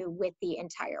assist you with the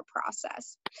entire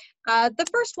process. The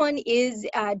first one is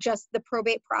just the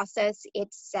probate process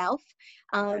itself.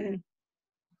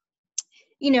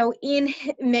 In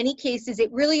many cases,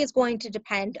 it really is going to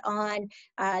depend on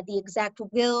the exact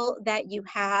will that you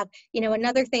have.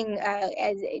 Another thing,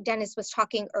 as Dennis was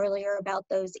talking earlier about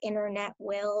those internet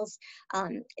wills,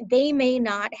 they may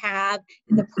not have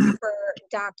the proper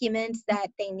documents that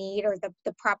they need or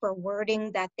the proper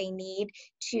wording that they need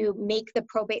to make the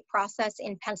probate process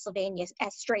in Pennsylvania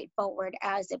as straightforward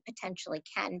as it potentially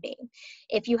can be.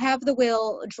 If you have the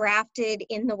will drafted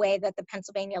in the way that the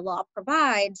Pennsylvania law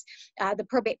provides, the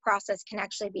probate process can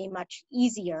actually be much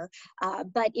easier.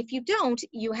 But if you don't,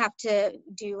 you have to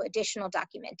do additional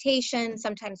documentation.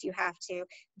 Sometimes you have to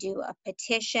do a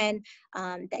petition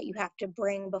that you have to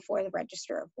bring before the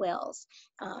Register of Wills.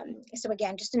 So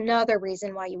again, just another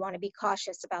reason why you want to be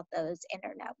cautious about those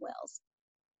internet wills.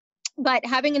 But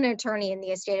having an attorney in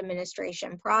the estate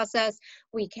administration process,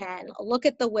 we can look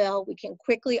at the will, we can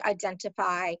quickly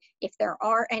identify if there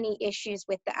are any issues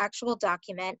with the actual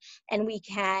document, and we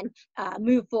can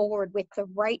move forward with the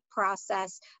right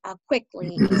process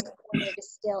quickly in order to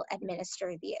still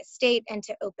administer the estate and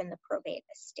to open the probate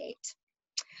estate.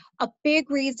 A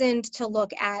big reason to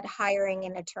look at hiring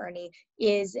an attorney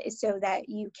is so that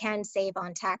you can save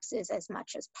on taxes as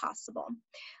much as possible.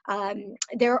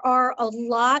 There are a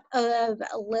lot of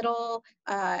little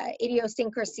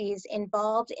idiosyncrasies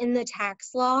involved in the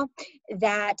tax law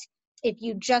that if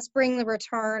you just bring the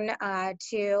return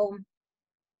to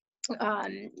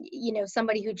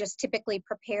somebody who just typically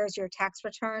prepares your tax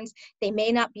returns, they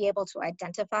may not be able to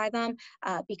identify them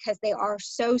because they are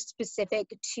so specific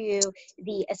to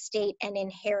the estate and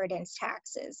inheritance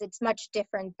taxes. It's much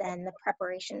different than the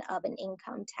preparation of an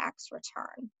income tax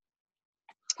return.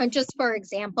 And just for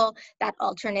example, that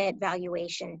alternate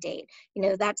valuation date,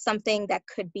 that's something that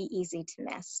could be easy to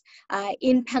miss.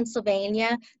 In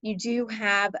Pennsylvania, you do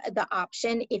have the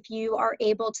option, if you are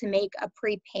able to make a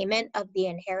prepayment of the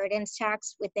inheritance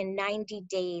tax within 90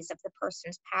 days of the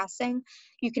person's passing,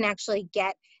 you can actually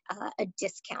get a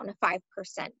discount, a 5%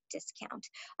 discount.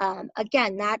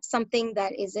 Again, that's something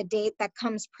that is a date that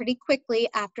comes pretty quickly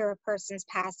after a person's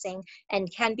passing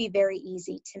and can be very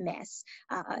easy to miss.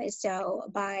 So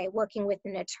by working with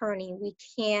an attorney, we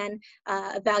can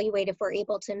evaluate if we're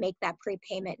able to make that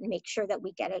prepayment and make sure that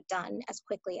we get it done as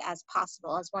quickly as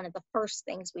possible as one of the first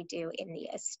things we do in the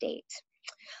estate.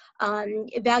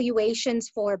 Evaluations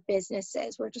for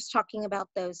businesses. We're just talking about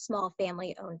those small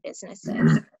family-owned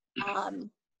businesses.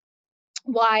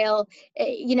 While,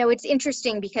 it's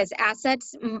interesting because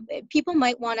assets, people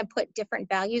might want to put different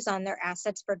values on their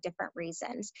assets for different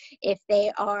reasons. If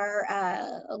they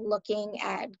are looking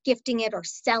at gifting it or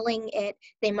selling it,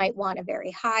 they might want a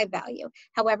very high value.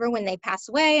 However, when they pass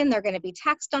away and they're going to be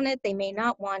taxed on it, they may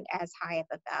not want as high of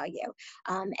a value.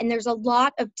 And there's a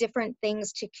lot of different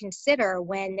things to consider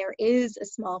when there is a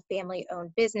small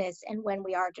family-owned business and when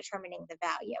we are determining the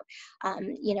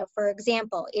value. For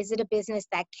example, is it a business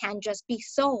that can just be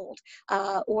sold,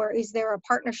 or is there a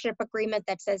partnership agreement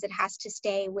that says it has to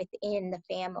stay within the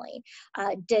family?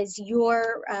 Does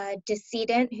your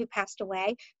decedent who passed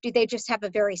away, do they just have a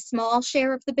very small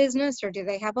share of the business, or do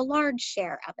they have a large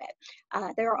share of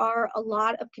it? There are a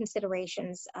lot of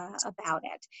considerations about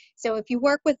it. So if you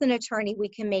work with an attorney, we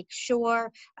can make sure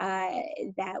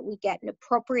that we get an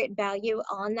appropriate value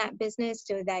on that business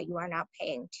so that you are not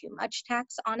paying too much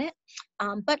tax on it,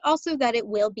 but also that it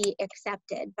will be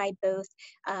accepted by both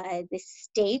the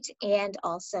state and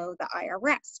also the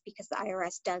IRS, because the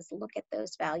IRS does look at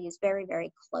those values very,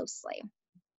 very closely.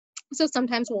 So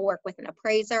sometimes we'll work with an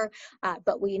appraiser,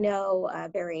 but we know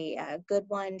very good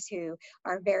ones who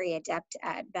are very adept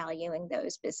at valuing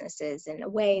those businesses in a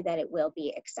way that it will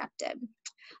be accepted.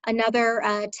 Another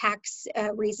tax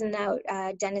reason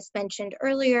that Dennis mentioned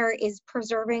earlier is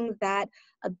preserving that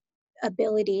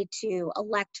ability to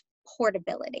elect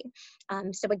portability.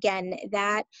 So again,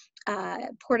 that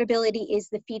portability is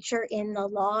the feature in the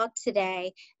law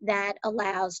today that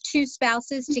allows two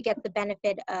spouses to get the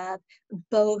benefit of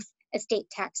both estate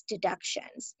tax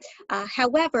deductions.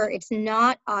 However, it's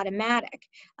not automatic.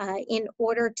 In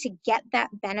order to get that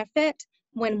benefit,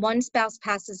 when one spouse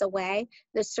passes away,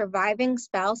 the surviving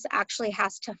spouse actually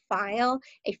has to file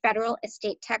a federal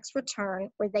estate tax return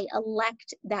where they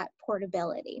elect that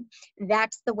portability.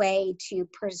 That's the way to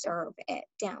preserve it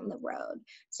down the road.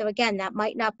 So again, that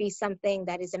might not be something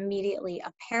that is immediately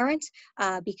apparent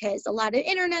because a lot of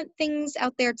internet things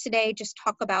out there today just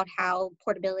talk about how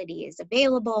portability is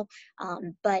available,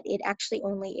 but it actually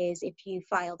only is if you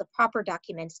file the proper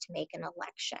documents to make an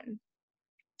election.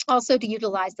 Also, to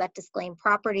utilize that disclaimed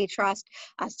property trust,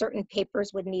 certain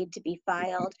papers would need to be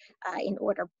filed in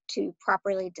order to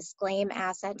properly disclaim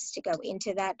assets to go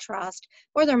into that trust,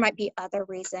 or there might be other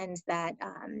reasons that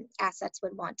assets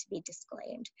would want to be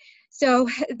disclaimed. So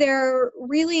there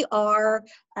really are,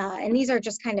 and these are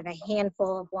just kind of a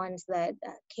handful of ones that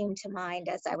came to mind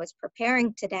as I was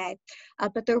preparing today,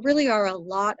 but there really are a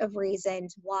lot of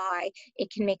reasons why it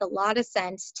can make a lot of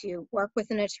sense to work with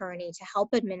an attorney to help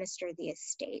administer the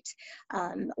estate.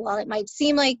 While it might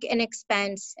seem like an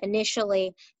expense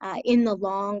initially, in the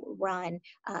long run,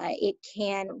 it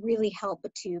can really help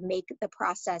to make the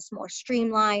process more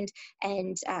streamlined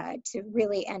and to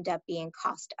really end up being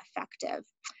cost effective.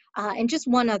 And just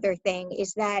one other thing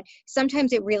is that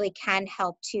sometimes it really can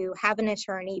help to have an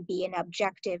attorney be an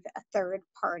objective third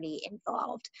party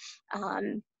involved.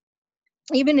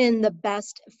 Even in the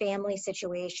best family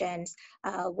situations,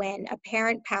 when a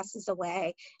parent passes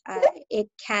away, it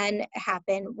can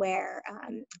happen where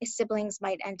siblings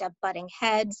might end up butting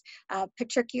heads,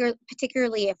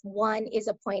 particularly if one is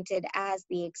appointed as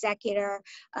the executor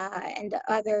and the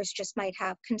others just might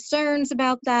have concerns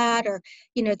about that, or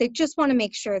they just want to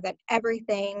make sure that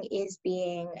everything is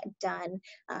being done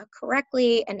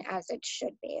correctly and as it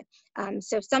should be.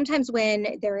 So sometimes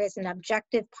when there is an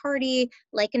objective party,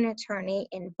 like an attorney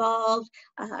involved,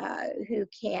 who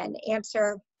can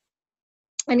answer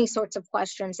any sorts of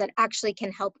questions that actually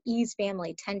can help ease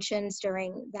family tensions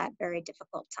during that very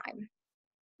difficult time.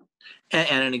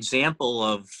 And an example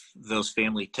of those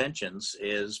family tensions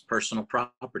is personal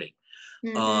property.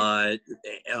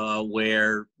 Mm-hmm.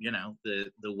 Where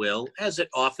the will, as it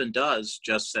often does,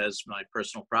 just says my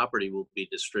personal property will be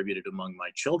distributed among my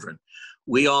children.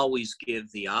 We always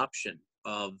give the option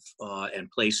of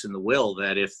and place in the will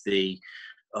that if the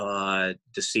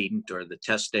decedent or the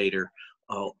testator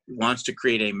wants to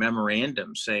create a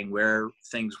memorandum saying where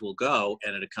things will go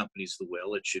and it accompanies the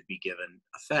will, it should be given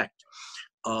effect.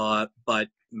 But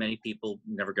many people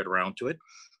never get around to it,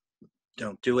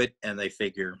 don't do it, and they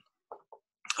figure,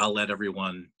 I'll let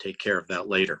everyone take care of that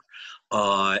later.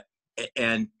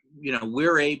 And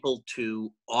we're able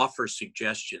to offer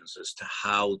suggestions as to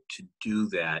how to do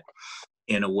that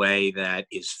in a way that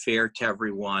is fair to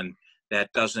everyone,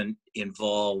 that doesn't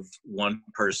involve one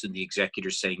person, the executor,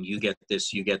 saying, you get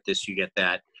this, you get this, you get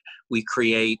that. We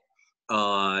create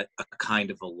a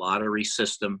kind of a lottery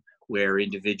system where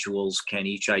individuals can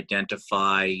each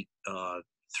identify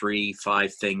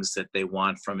 3-5 things that they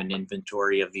want from an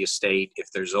inventory of the estate. If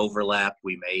there's overlap,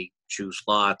 we may choose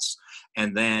lots.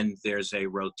 And then there's a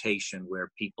rotation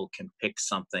where people can pick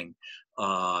something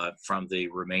from the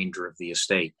remainder of the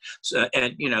estate. So,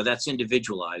 and that's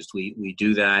individualized. We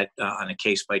do that on a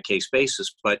case-by-case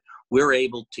basis, but we're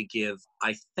able to give,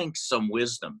 I think, some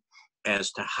wisdom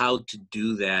as to how to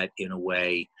do that in a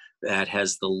way that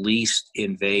has the least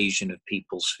invasion of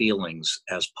people's feelings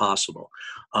as possible.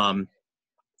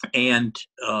 And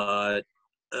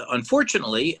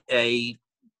unfortunately, a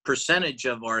percentage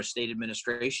of our estate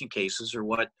administration cases are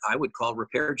what I would call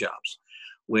repair jobs,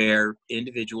 where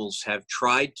individuals have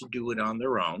tried to do it on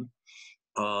their own.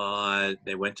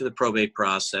 They went to the probate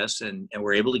process and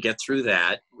were able to get through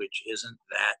that, which isn't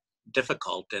that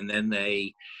difficult. And then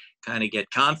they kind of get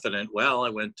confident. Well, I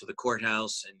went to the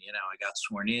courthouse and, I got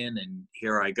sworn in and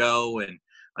here I go. And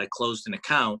I closed an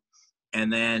account.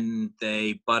 And then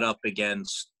they butt up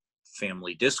against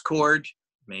family discord.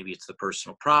 Maybe it's the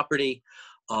personal property.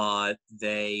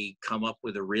 They come up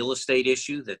with a real estate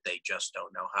issue that they just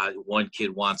don't know how. One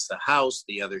kid wants the house,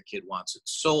 the other kid wants it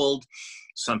sold.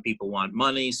 Some people want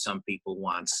money, some people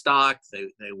want stock.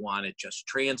 They want it just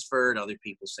transferred. Other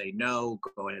people say, no,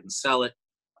 go ahead and sell it.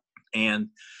 And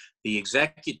the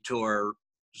executor,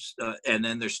 and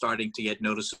then they're starting to get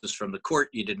notices from the court.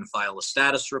 You didn't file a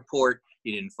status report.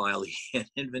 You didn't file the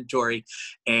inventory.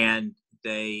 And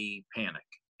they panic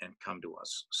and come to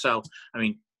us. So,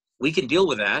 we can deal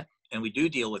with that, and we do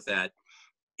deal with that.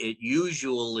 It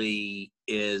usually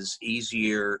is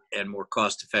easier and more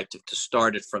cost-effective to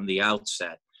start it from the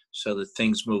outset so that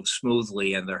things move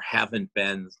smoothly and there haven't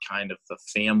been kind of the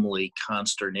family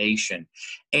consternation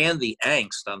and the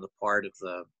angst on the part of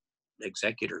the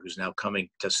executor who's now coming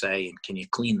to say, and can you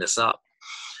clean this up?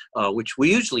 Which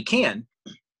we usually can,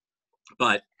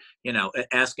 But, you know,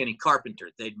 ask any carpenter.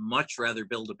 They'd much rather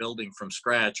build a building from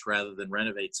scratch rather than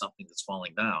renovate something that's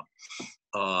falling down.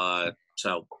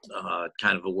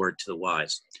 Kind of a word to the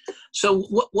wise. So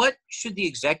what should the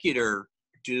executor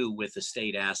do with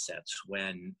estate assets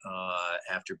when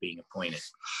after being appointed?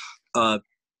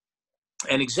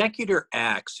 An executor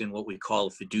acts in what we call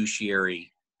a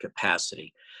fiduciary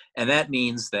capacity. And that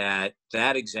means that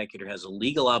that executor has a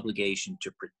legal obligation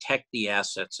to protect the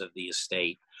assets of the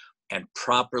estate and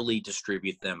properly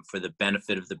distribute them for the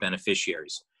benefit of the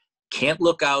beneficiaries. Can't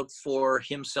look out for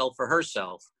himself or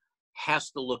herself, has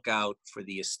to look out for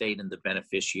the estate and the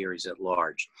beneficiaries at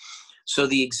large. So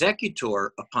the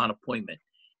executor, upon appointment,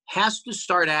 has to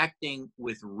start acting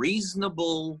with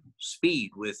reasonable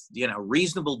speed, with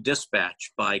reasonable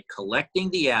dispatch by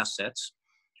collecting the assets,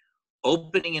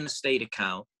 opening an estate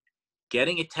account,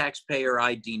 getting a taxpayer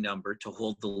ID number to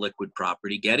hold the liquid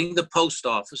property, getting the post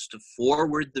office to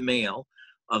forward the mail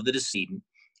of the decedent,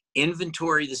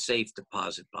 inventory the safe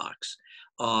deposit box,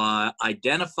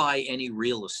 identify any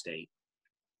real estate,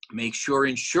 make sure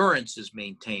insurance is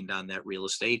maintained on that real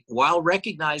estate, while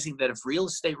recognizing that if real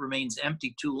estate remains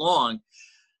empty too long,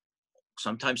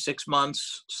 sometimes 6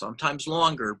 months, sometimes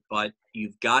longer, but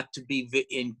you've got to be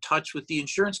in touch with the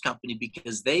insurance company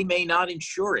because they may not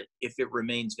insure it if it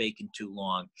remains vacant too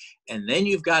long. And then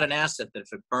you've got an asset that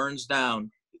if it burns down,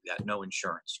 you've got no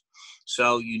insurance.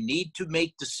 So you need to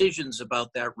make decisions about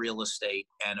that real estate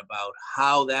and about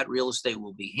how that real estate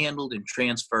will be handled and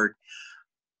transferred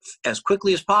as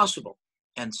quickly as possible.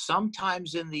 And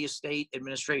sometimes in the estate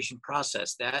administration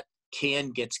process, that can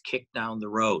get kicked down the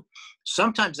road.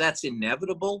 Sometimes that's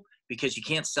inevitable because you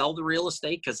can't sell the real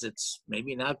estate because it's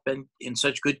maybe not been in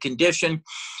such good condition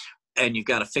and you've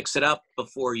got to fix it up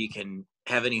before you can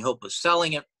have any hope of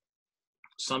selling it.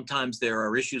 Sometimes there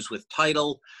are issues with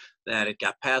title, that it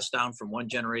got passed down from one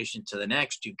generation to the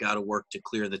next. You've got to work to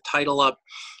clear the title up.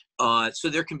 So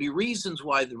there can be reasons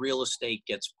why the real estate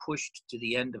gets pushed to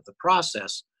the end of the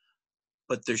process,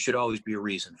 but there should always be a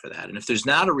reason for that. And if there's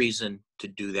not a reason to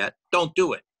do that, don't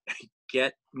do it.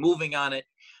 Get moving on it,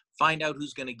 find out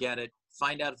who's going to get it,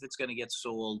 find out if it's going to get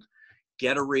sold,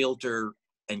 get a realtor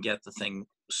and get the thing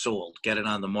sold, get it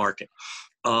on the market.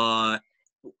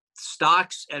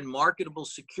 Stocks and marketable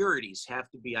securities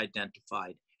have to be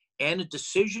identified, and a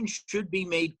decision should be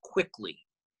made quickly.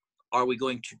 Are we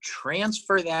going to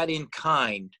transfer that in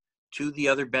kind to the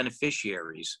other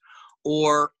beneficiaries,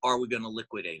 or are we going to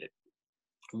liquidate it?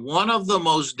 One of the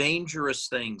most dangerous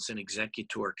things an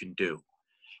executor can do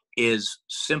is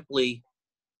simply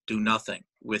do nothing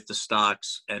with the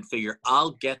stocks and figure,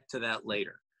 I'll get to that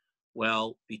later.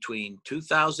 Well, between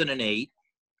 2008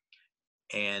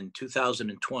 and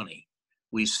 2020,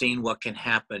 we've seen what can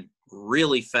happen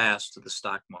really fast to the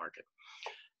stock market.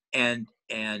 And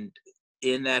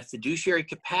in that fiduciary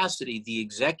capacity, the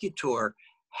executor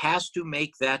has to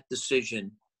make that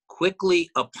decision quickly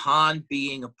upon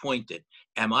being appointed.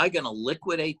 Am I going to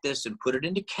liquidate this and put it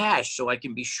into cash so I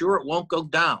can be sure it won't go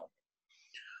down?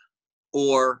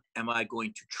 Or am I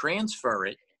going to transfer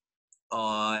it?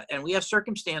 And we have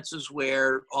circumstances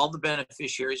where all the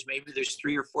beneficiaries, maybe there's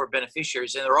 3 or 4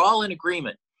 beneficiaries, and they're all in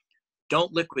agreement.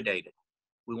 Don't liquidate it.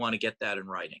 We want to get that in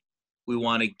writing. We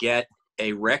want to get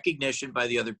a recognition by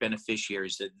the other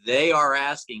beneficiaries that they are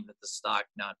asking that the stock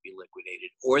not be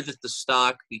liquidated or that the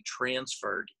stock be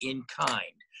transferred in kind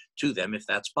to them, if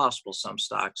that's possible. Some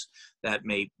stocks that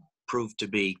may prove to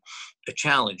be a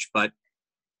challenge, but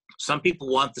some people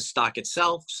want the stock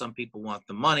itself, some people want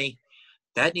the money.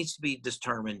 That needs to be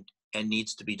determined and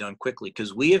needs to be done quickly,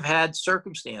 because we have had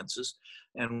circumstances,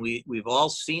 and we've all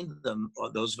seen them,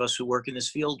 those of us who work in this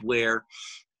field, where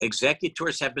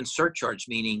executors have been surcharged,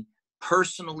 meaning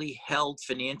personally held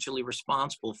financially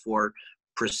responsible for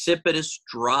precipitous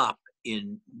drop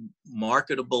in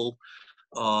marketable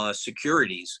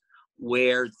securities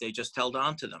where they just held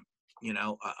on to them. You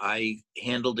know, I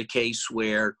handled a case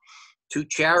where 2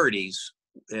 charities,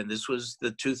 and this was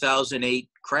the 2008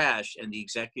 crash, and the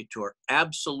executor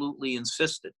absolutely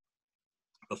insisted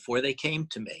before they came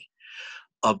to me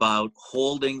about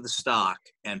holding the stock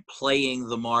and playing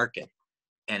the market,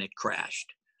 and it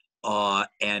crashed.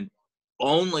 And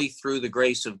only through the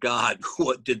grace of God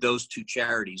what did those 2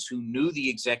 charities, who knew the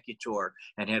executor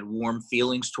and had warm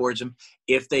feelings towards him,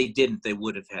 if they didn't, they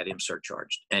would have had him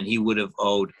surcharged, and he would have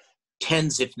owed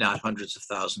tens, if not hundreds of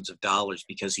thousands of dollars,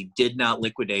 because he did not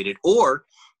liquidate it or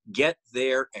get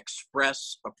their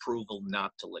express approval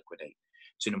not to liquidate.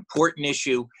 It's an important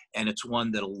issue, and it's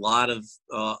one that a lot of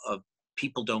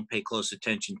people don't pay close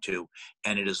attention to,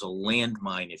 and it is a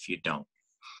landmine if you don't.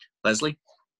 Lesley?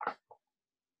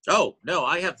 Oh, no,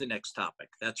 I have the next topic.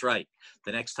 That's right.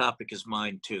 The next topic is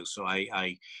mine too. So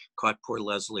I caught poor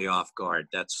Lesley off guard.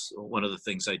 That's one of the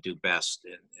things I do best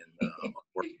in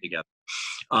working together.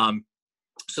 Um,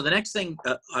 so the next thing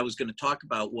I was going to talk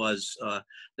about was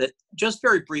that, just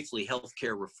very briefly,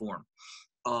 healthcare reform.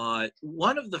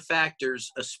 One of the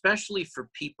factors, especially for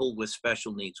people with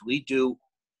special needs, we do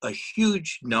a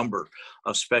huge number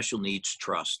of special needs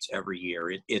trusts every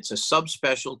year. It's a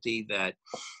subspecialty that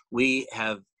we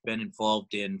have been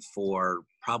involved in for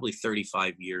probably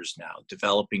 35 years now,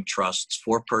 developing trusts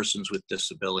for persons with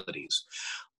disabilities.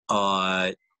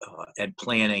 And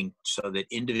planning so that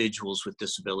individuals with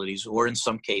disabilities, or in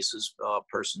some cases,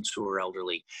 persons who are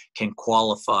elderly, can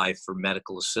qualify for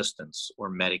medical assistance,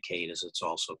 or Medicaid as it's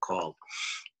also called.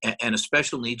 And a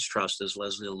special needs trust, as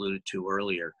Lesley alluded to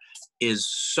earlier, is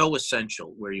so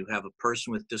essential, where you have a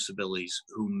person with disabilities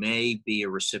who may be a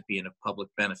recipient of public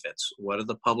benefits. What are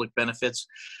the public benefits?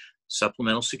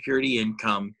 Supplemental security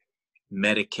income,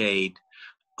 Medicaid,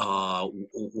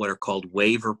 what are called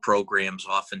waiver programs,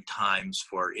 oftentimes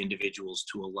for individuals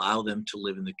to allow them to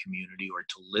live in the community or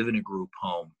to live in a group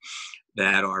home,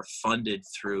 that are funded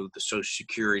through the Social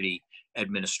Security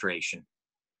Administration.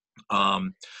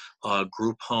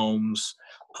 Group homes,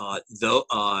 though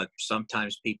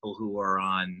sometimes people who are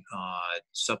on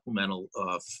supplemental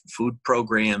food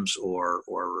programs or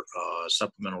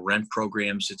supplemental rent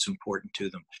programs, it's important to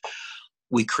them.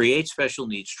 We create special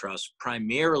needs trusts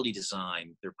primarily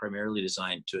designed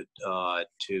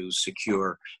to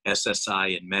secure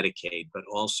SSI and Medicaid, but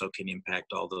also can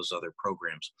impact all those other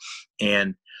programs.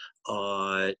 And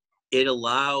it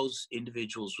allows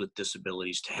individuals with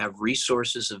disabilities to have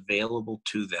resources available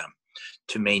to them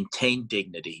to maintain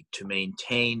dignity, to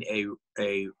maintain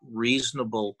a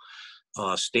reasonable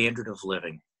standard of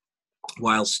living,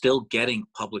 while still getting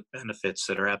public benefits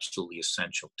that are absolutely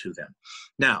essential to them.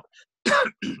 Now,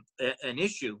 an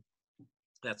issue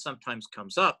that sometimes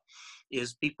comes up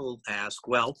is people ask,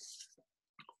 well,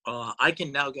 I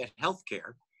can now get health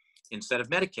care instead of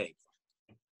Medicaid.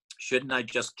 Shouldn't I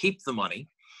just keep the money,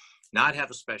 not have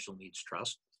a special needs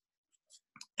trust,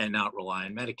 and not rely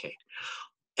on Medicaid?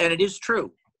 And it is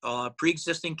true.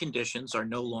 Pre-existing conditions are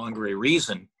no longer a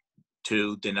reason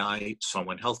to deny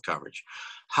someone health coverage.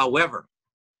 However,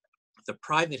 the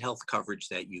private health coverage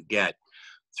that you get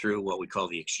through what we call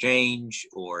the exchange,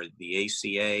 or the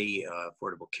ACA,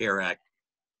 Affordable Care Act,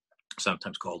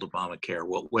 sometimes called Obamacare,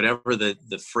 whatever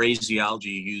the phraseology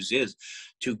you use is,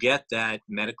 to get that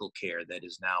medical care that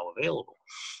is now available.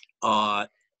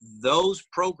 Those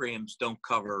programs don't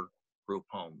cover group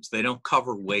homes. They don't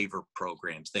cover waiver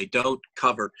programs. They don't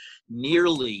cover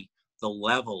nearly the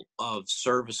level of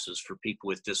services for people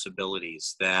with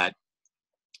disabilities that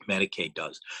Medicaid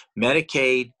does.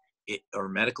 Medicaid or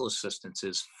medical assistance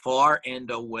is far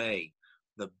and away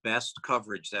the best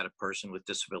coverage that a person with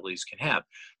disabilities can have.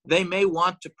 They may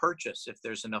want to purchase, if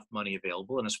there's enough money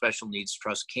available, and a special needs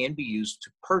trust can be used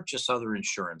to purchase other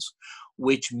insurance,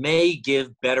 which may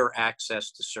give better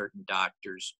access to certain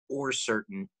doctors or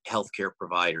certain healthcare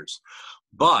providers.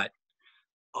 But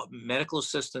medical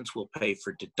assistance will pay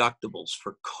for deductibles,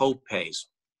 for co-pays,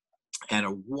 and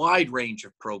a wide range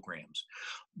of programs.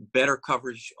 Better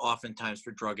coverage oftentimes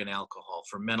for drug and alcohol,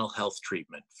 for mental health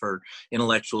treatment, for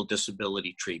intellectual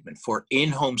disability treatment, for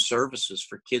in-home services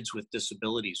for kids with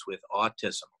disabilities with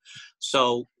autism.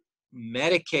 So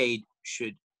Medicaid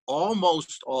should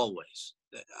almost always,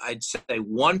 I'd say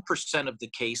 1% of the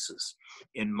cases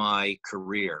in my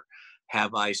career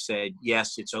have I said,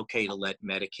 yes, it's okay to let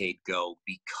Medicaid go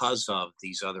because of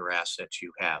these other assets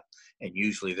you have. And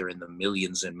usually they're in the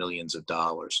millions and millions of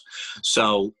dollars.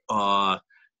 So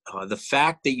the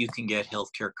fact that you can get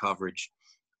healthcare coverage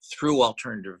through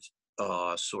alternative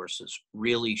sources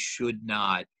really should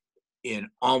not, in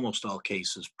almost all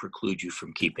cases, preclude you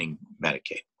from keeping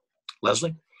Medicaid.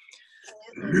 Lesley?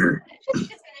 Just to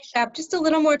finish up, just a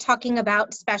little more talking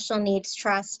about special needs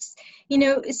trusts. You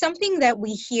know, something that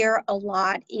we hear a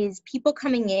lot is people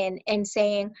coming in and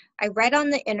saying, I read on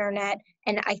the internet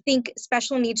and I think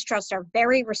special needs trusts are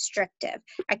very restrictive.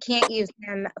 I can't use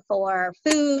them for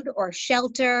food or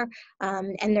shelter,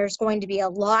 and there's going to be a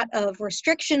lot of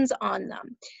restrictions on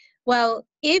them. Well,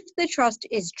 if the trust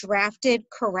is drafted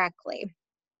correctly,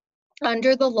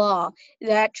 under the law,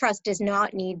 that trust does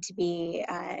not need to be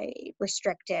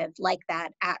restrictive like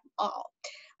that at all.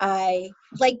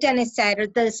 Like Dennis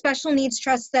said, the special needs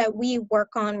trust that we work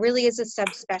on really is a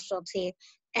subspecialty.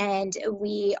 And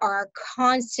we are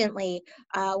constantly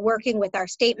working with our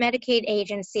state Medicaid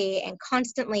agency and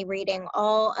constantly reading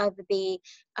all of the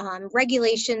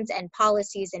regulations and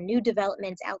policies and new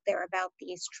developments out there about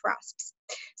these trusts.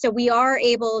 So we are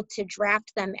able to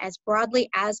draft them as broadly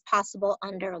as possible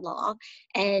under law.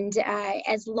 And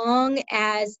as long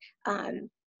as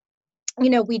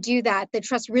we do that, the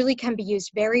trust really can be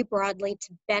used very broadly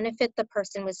to benefit the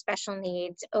person with special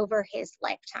needs over his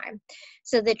lifetime.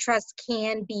 So the trust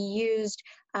can be used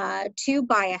to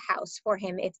buy a house for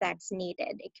him if that's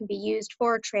needed. It can be used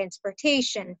for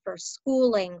transportation, for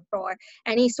schooling, for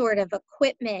any sort of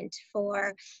equipment,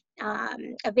 for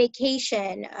a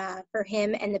vacation for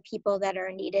him and the people that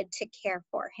are needed to care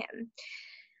for him.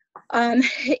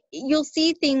 You'll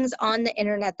see things on the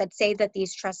internet that say that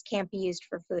these trusts can't be used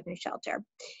for food and shelter.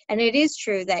 And it is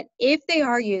true that if they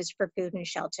are used for food and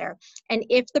shelter, and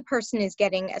if the person is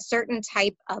getting a certain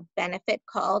type of benefit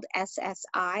called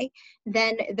SSI,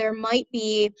 then there might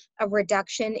be a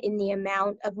reduction in the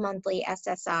amount of monthly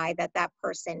SSI that that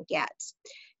person gets.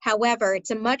 However,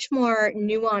 it's a much more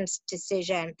nuanced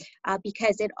decision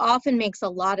because it often makes a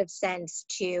lot of sense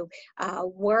to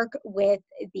work with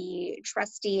the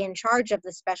trustee in charge of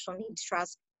the special needs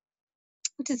trust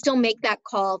to still make that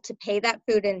call to pay that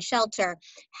food and shelter,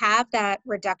 have that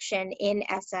reduction in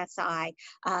SSI,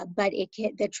 but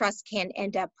the trust can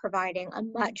end up providing a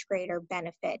much greater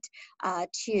benefit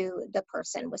to the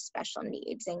person with special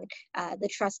needs. And the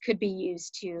trust could be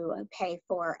used to pay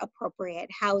for appropriate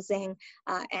housing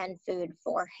and food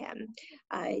for him.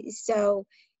 So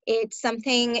it's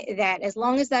something that, as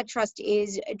long as that trust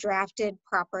is drafted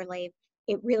properly,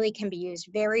 it really can be used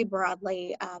very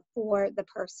broadly for the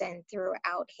person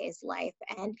throughout his life.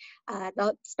 And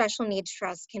the Special Needs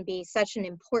Trust can be such an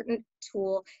important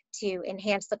tool to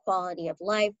enhance the quality of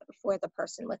life for the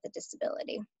person with a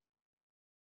disability.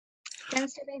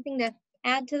 Dennis, do you have anything to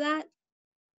add to that?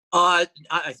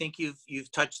 I think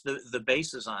you've touched the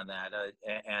bases on that,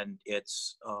 and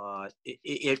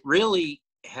it really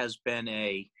has been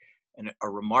a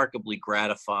remarkably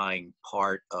gratifying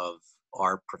part of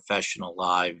our professional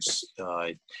lives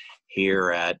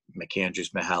here at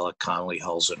McAndrews, Mehalick, Connolly,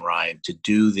 Hulls, and Ryan to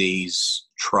do these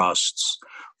trusts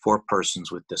for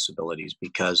persons with disabilities,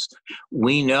 because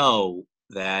we know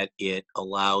that it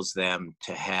allows them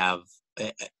to have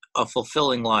a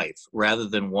fulfilling life rather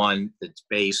than one that's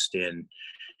based in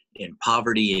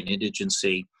poverty and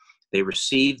indigency. They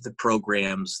receive the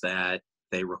programs that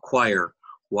they require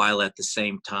while at the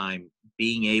same time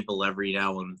being able every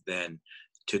now and then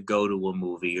to go to a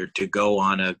movie or to go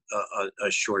on a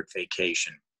short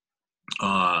vacation,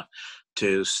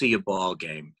 to see a ball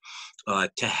game,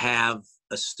 to have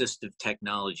assistive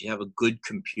technology, have a good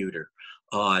computer,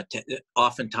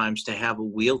 oftentimes to have a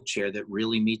wheelchair that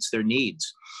really meets their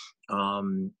needs.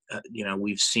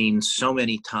 We've seen so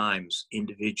many times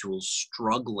individuals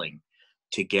struggling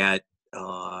to get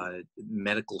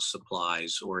medical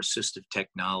supplies or assistive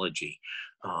technology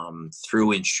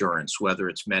through insurance, whether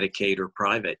it's Medicaid or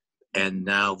private, and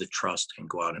now the trust can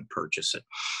go out and purchase it,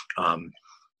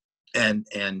 and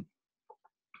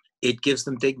it gives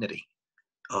them dignity.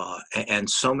 And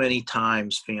so many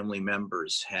times, family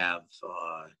members have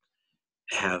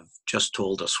just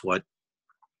told us what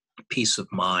peace of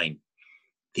mind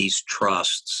these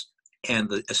trusts and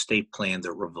the estate plan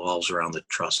that revolves around the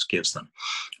trust gives them.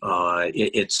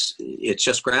 It's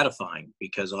just gratifying,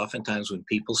 because oftentimes when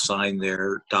people sign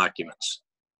their documents,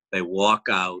 they walk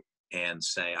out and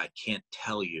say, I can't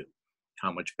tell you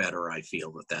how much better I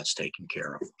feel that that's taken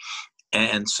care of.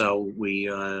 And so we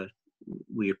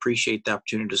appreciate the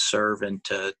opportunity to serve and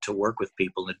to work with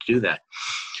people and to do that.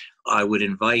 I would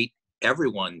invite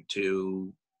everyone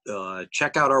to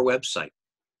check out our website,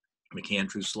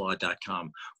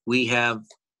 McAndrewslaw.com. We have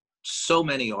so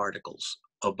many articles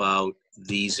about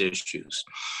these issues,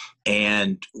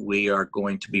 and we are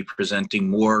going to be presenting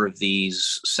more of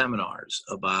these seminars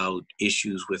about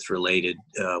issues with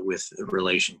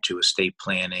relation to estate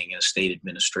planning and estate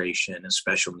administration and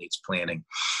special needs planning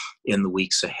in the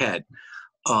weeks ahead.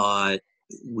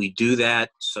 We do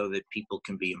that so that people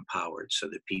can be empowered, so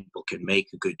that people can make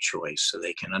a good choice, so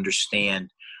they can understand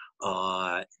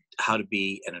how to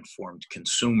be an informed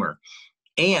consumer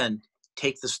and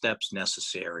take the steps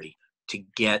necessary to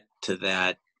get to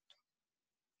that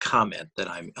comment that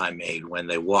I made when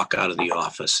they walk out of the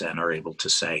office and are able to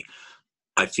say,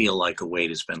 I feel like a weight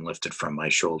has been lifted from my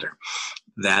shoulder.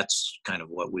 That's kind of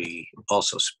what we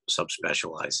also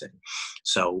subspecialize in.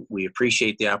 So we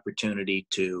appreciate the opportunity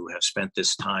to have spent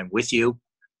this time with you.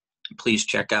 Please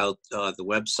check out the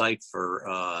website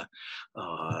for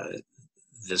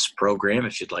this program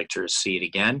if you'd like to see it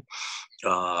again.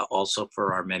 Also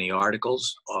for our many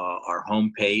articles, our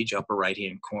homepage, upper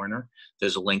right-hand corner,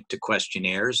 there's a link to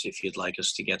questionnaires. If you'd like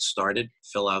us to get started,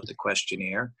 fill out the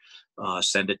questionnaire,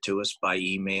 send it to us by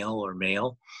email or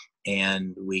mail,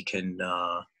 and we can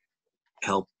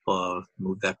help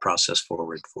move that process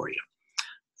forward for you.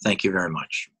 Thank you very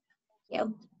much.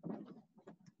 Thank you.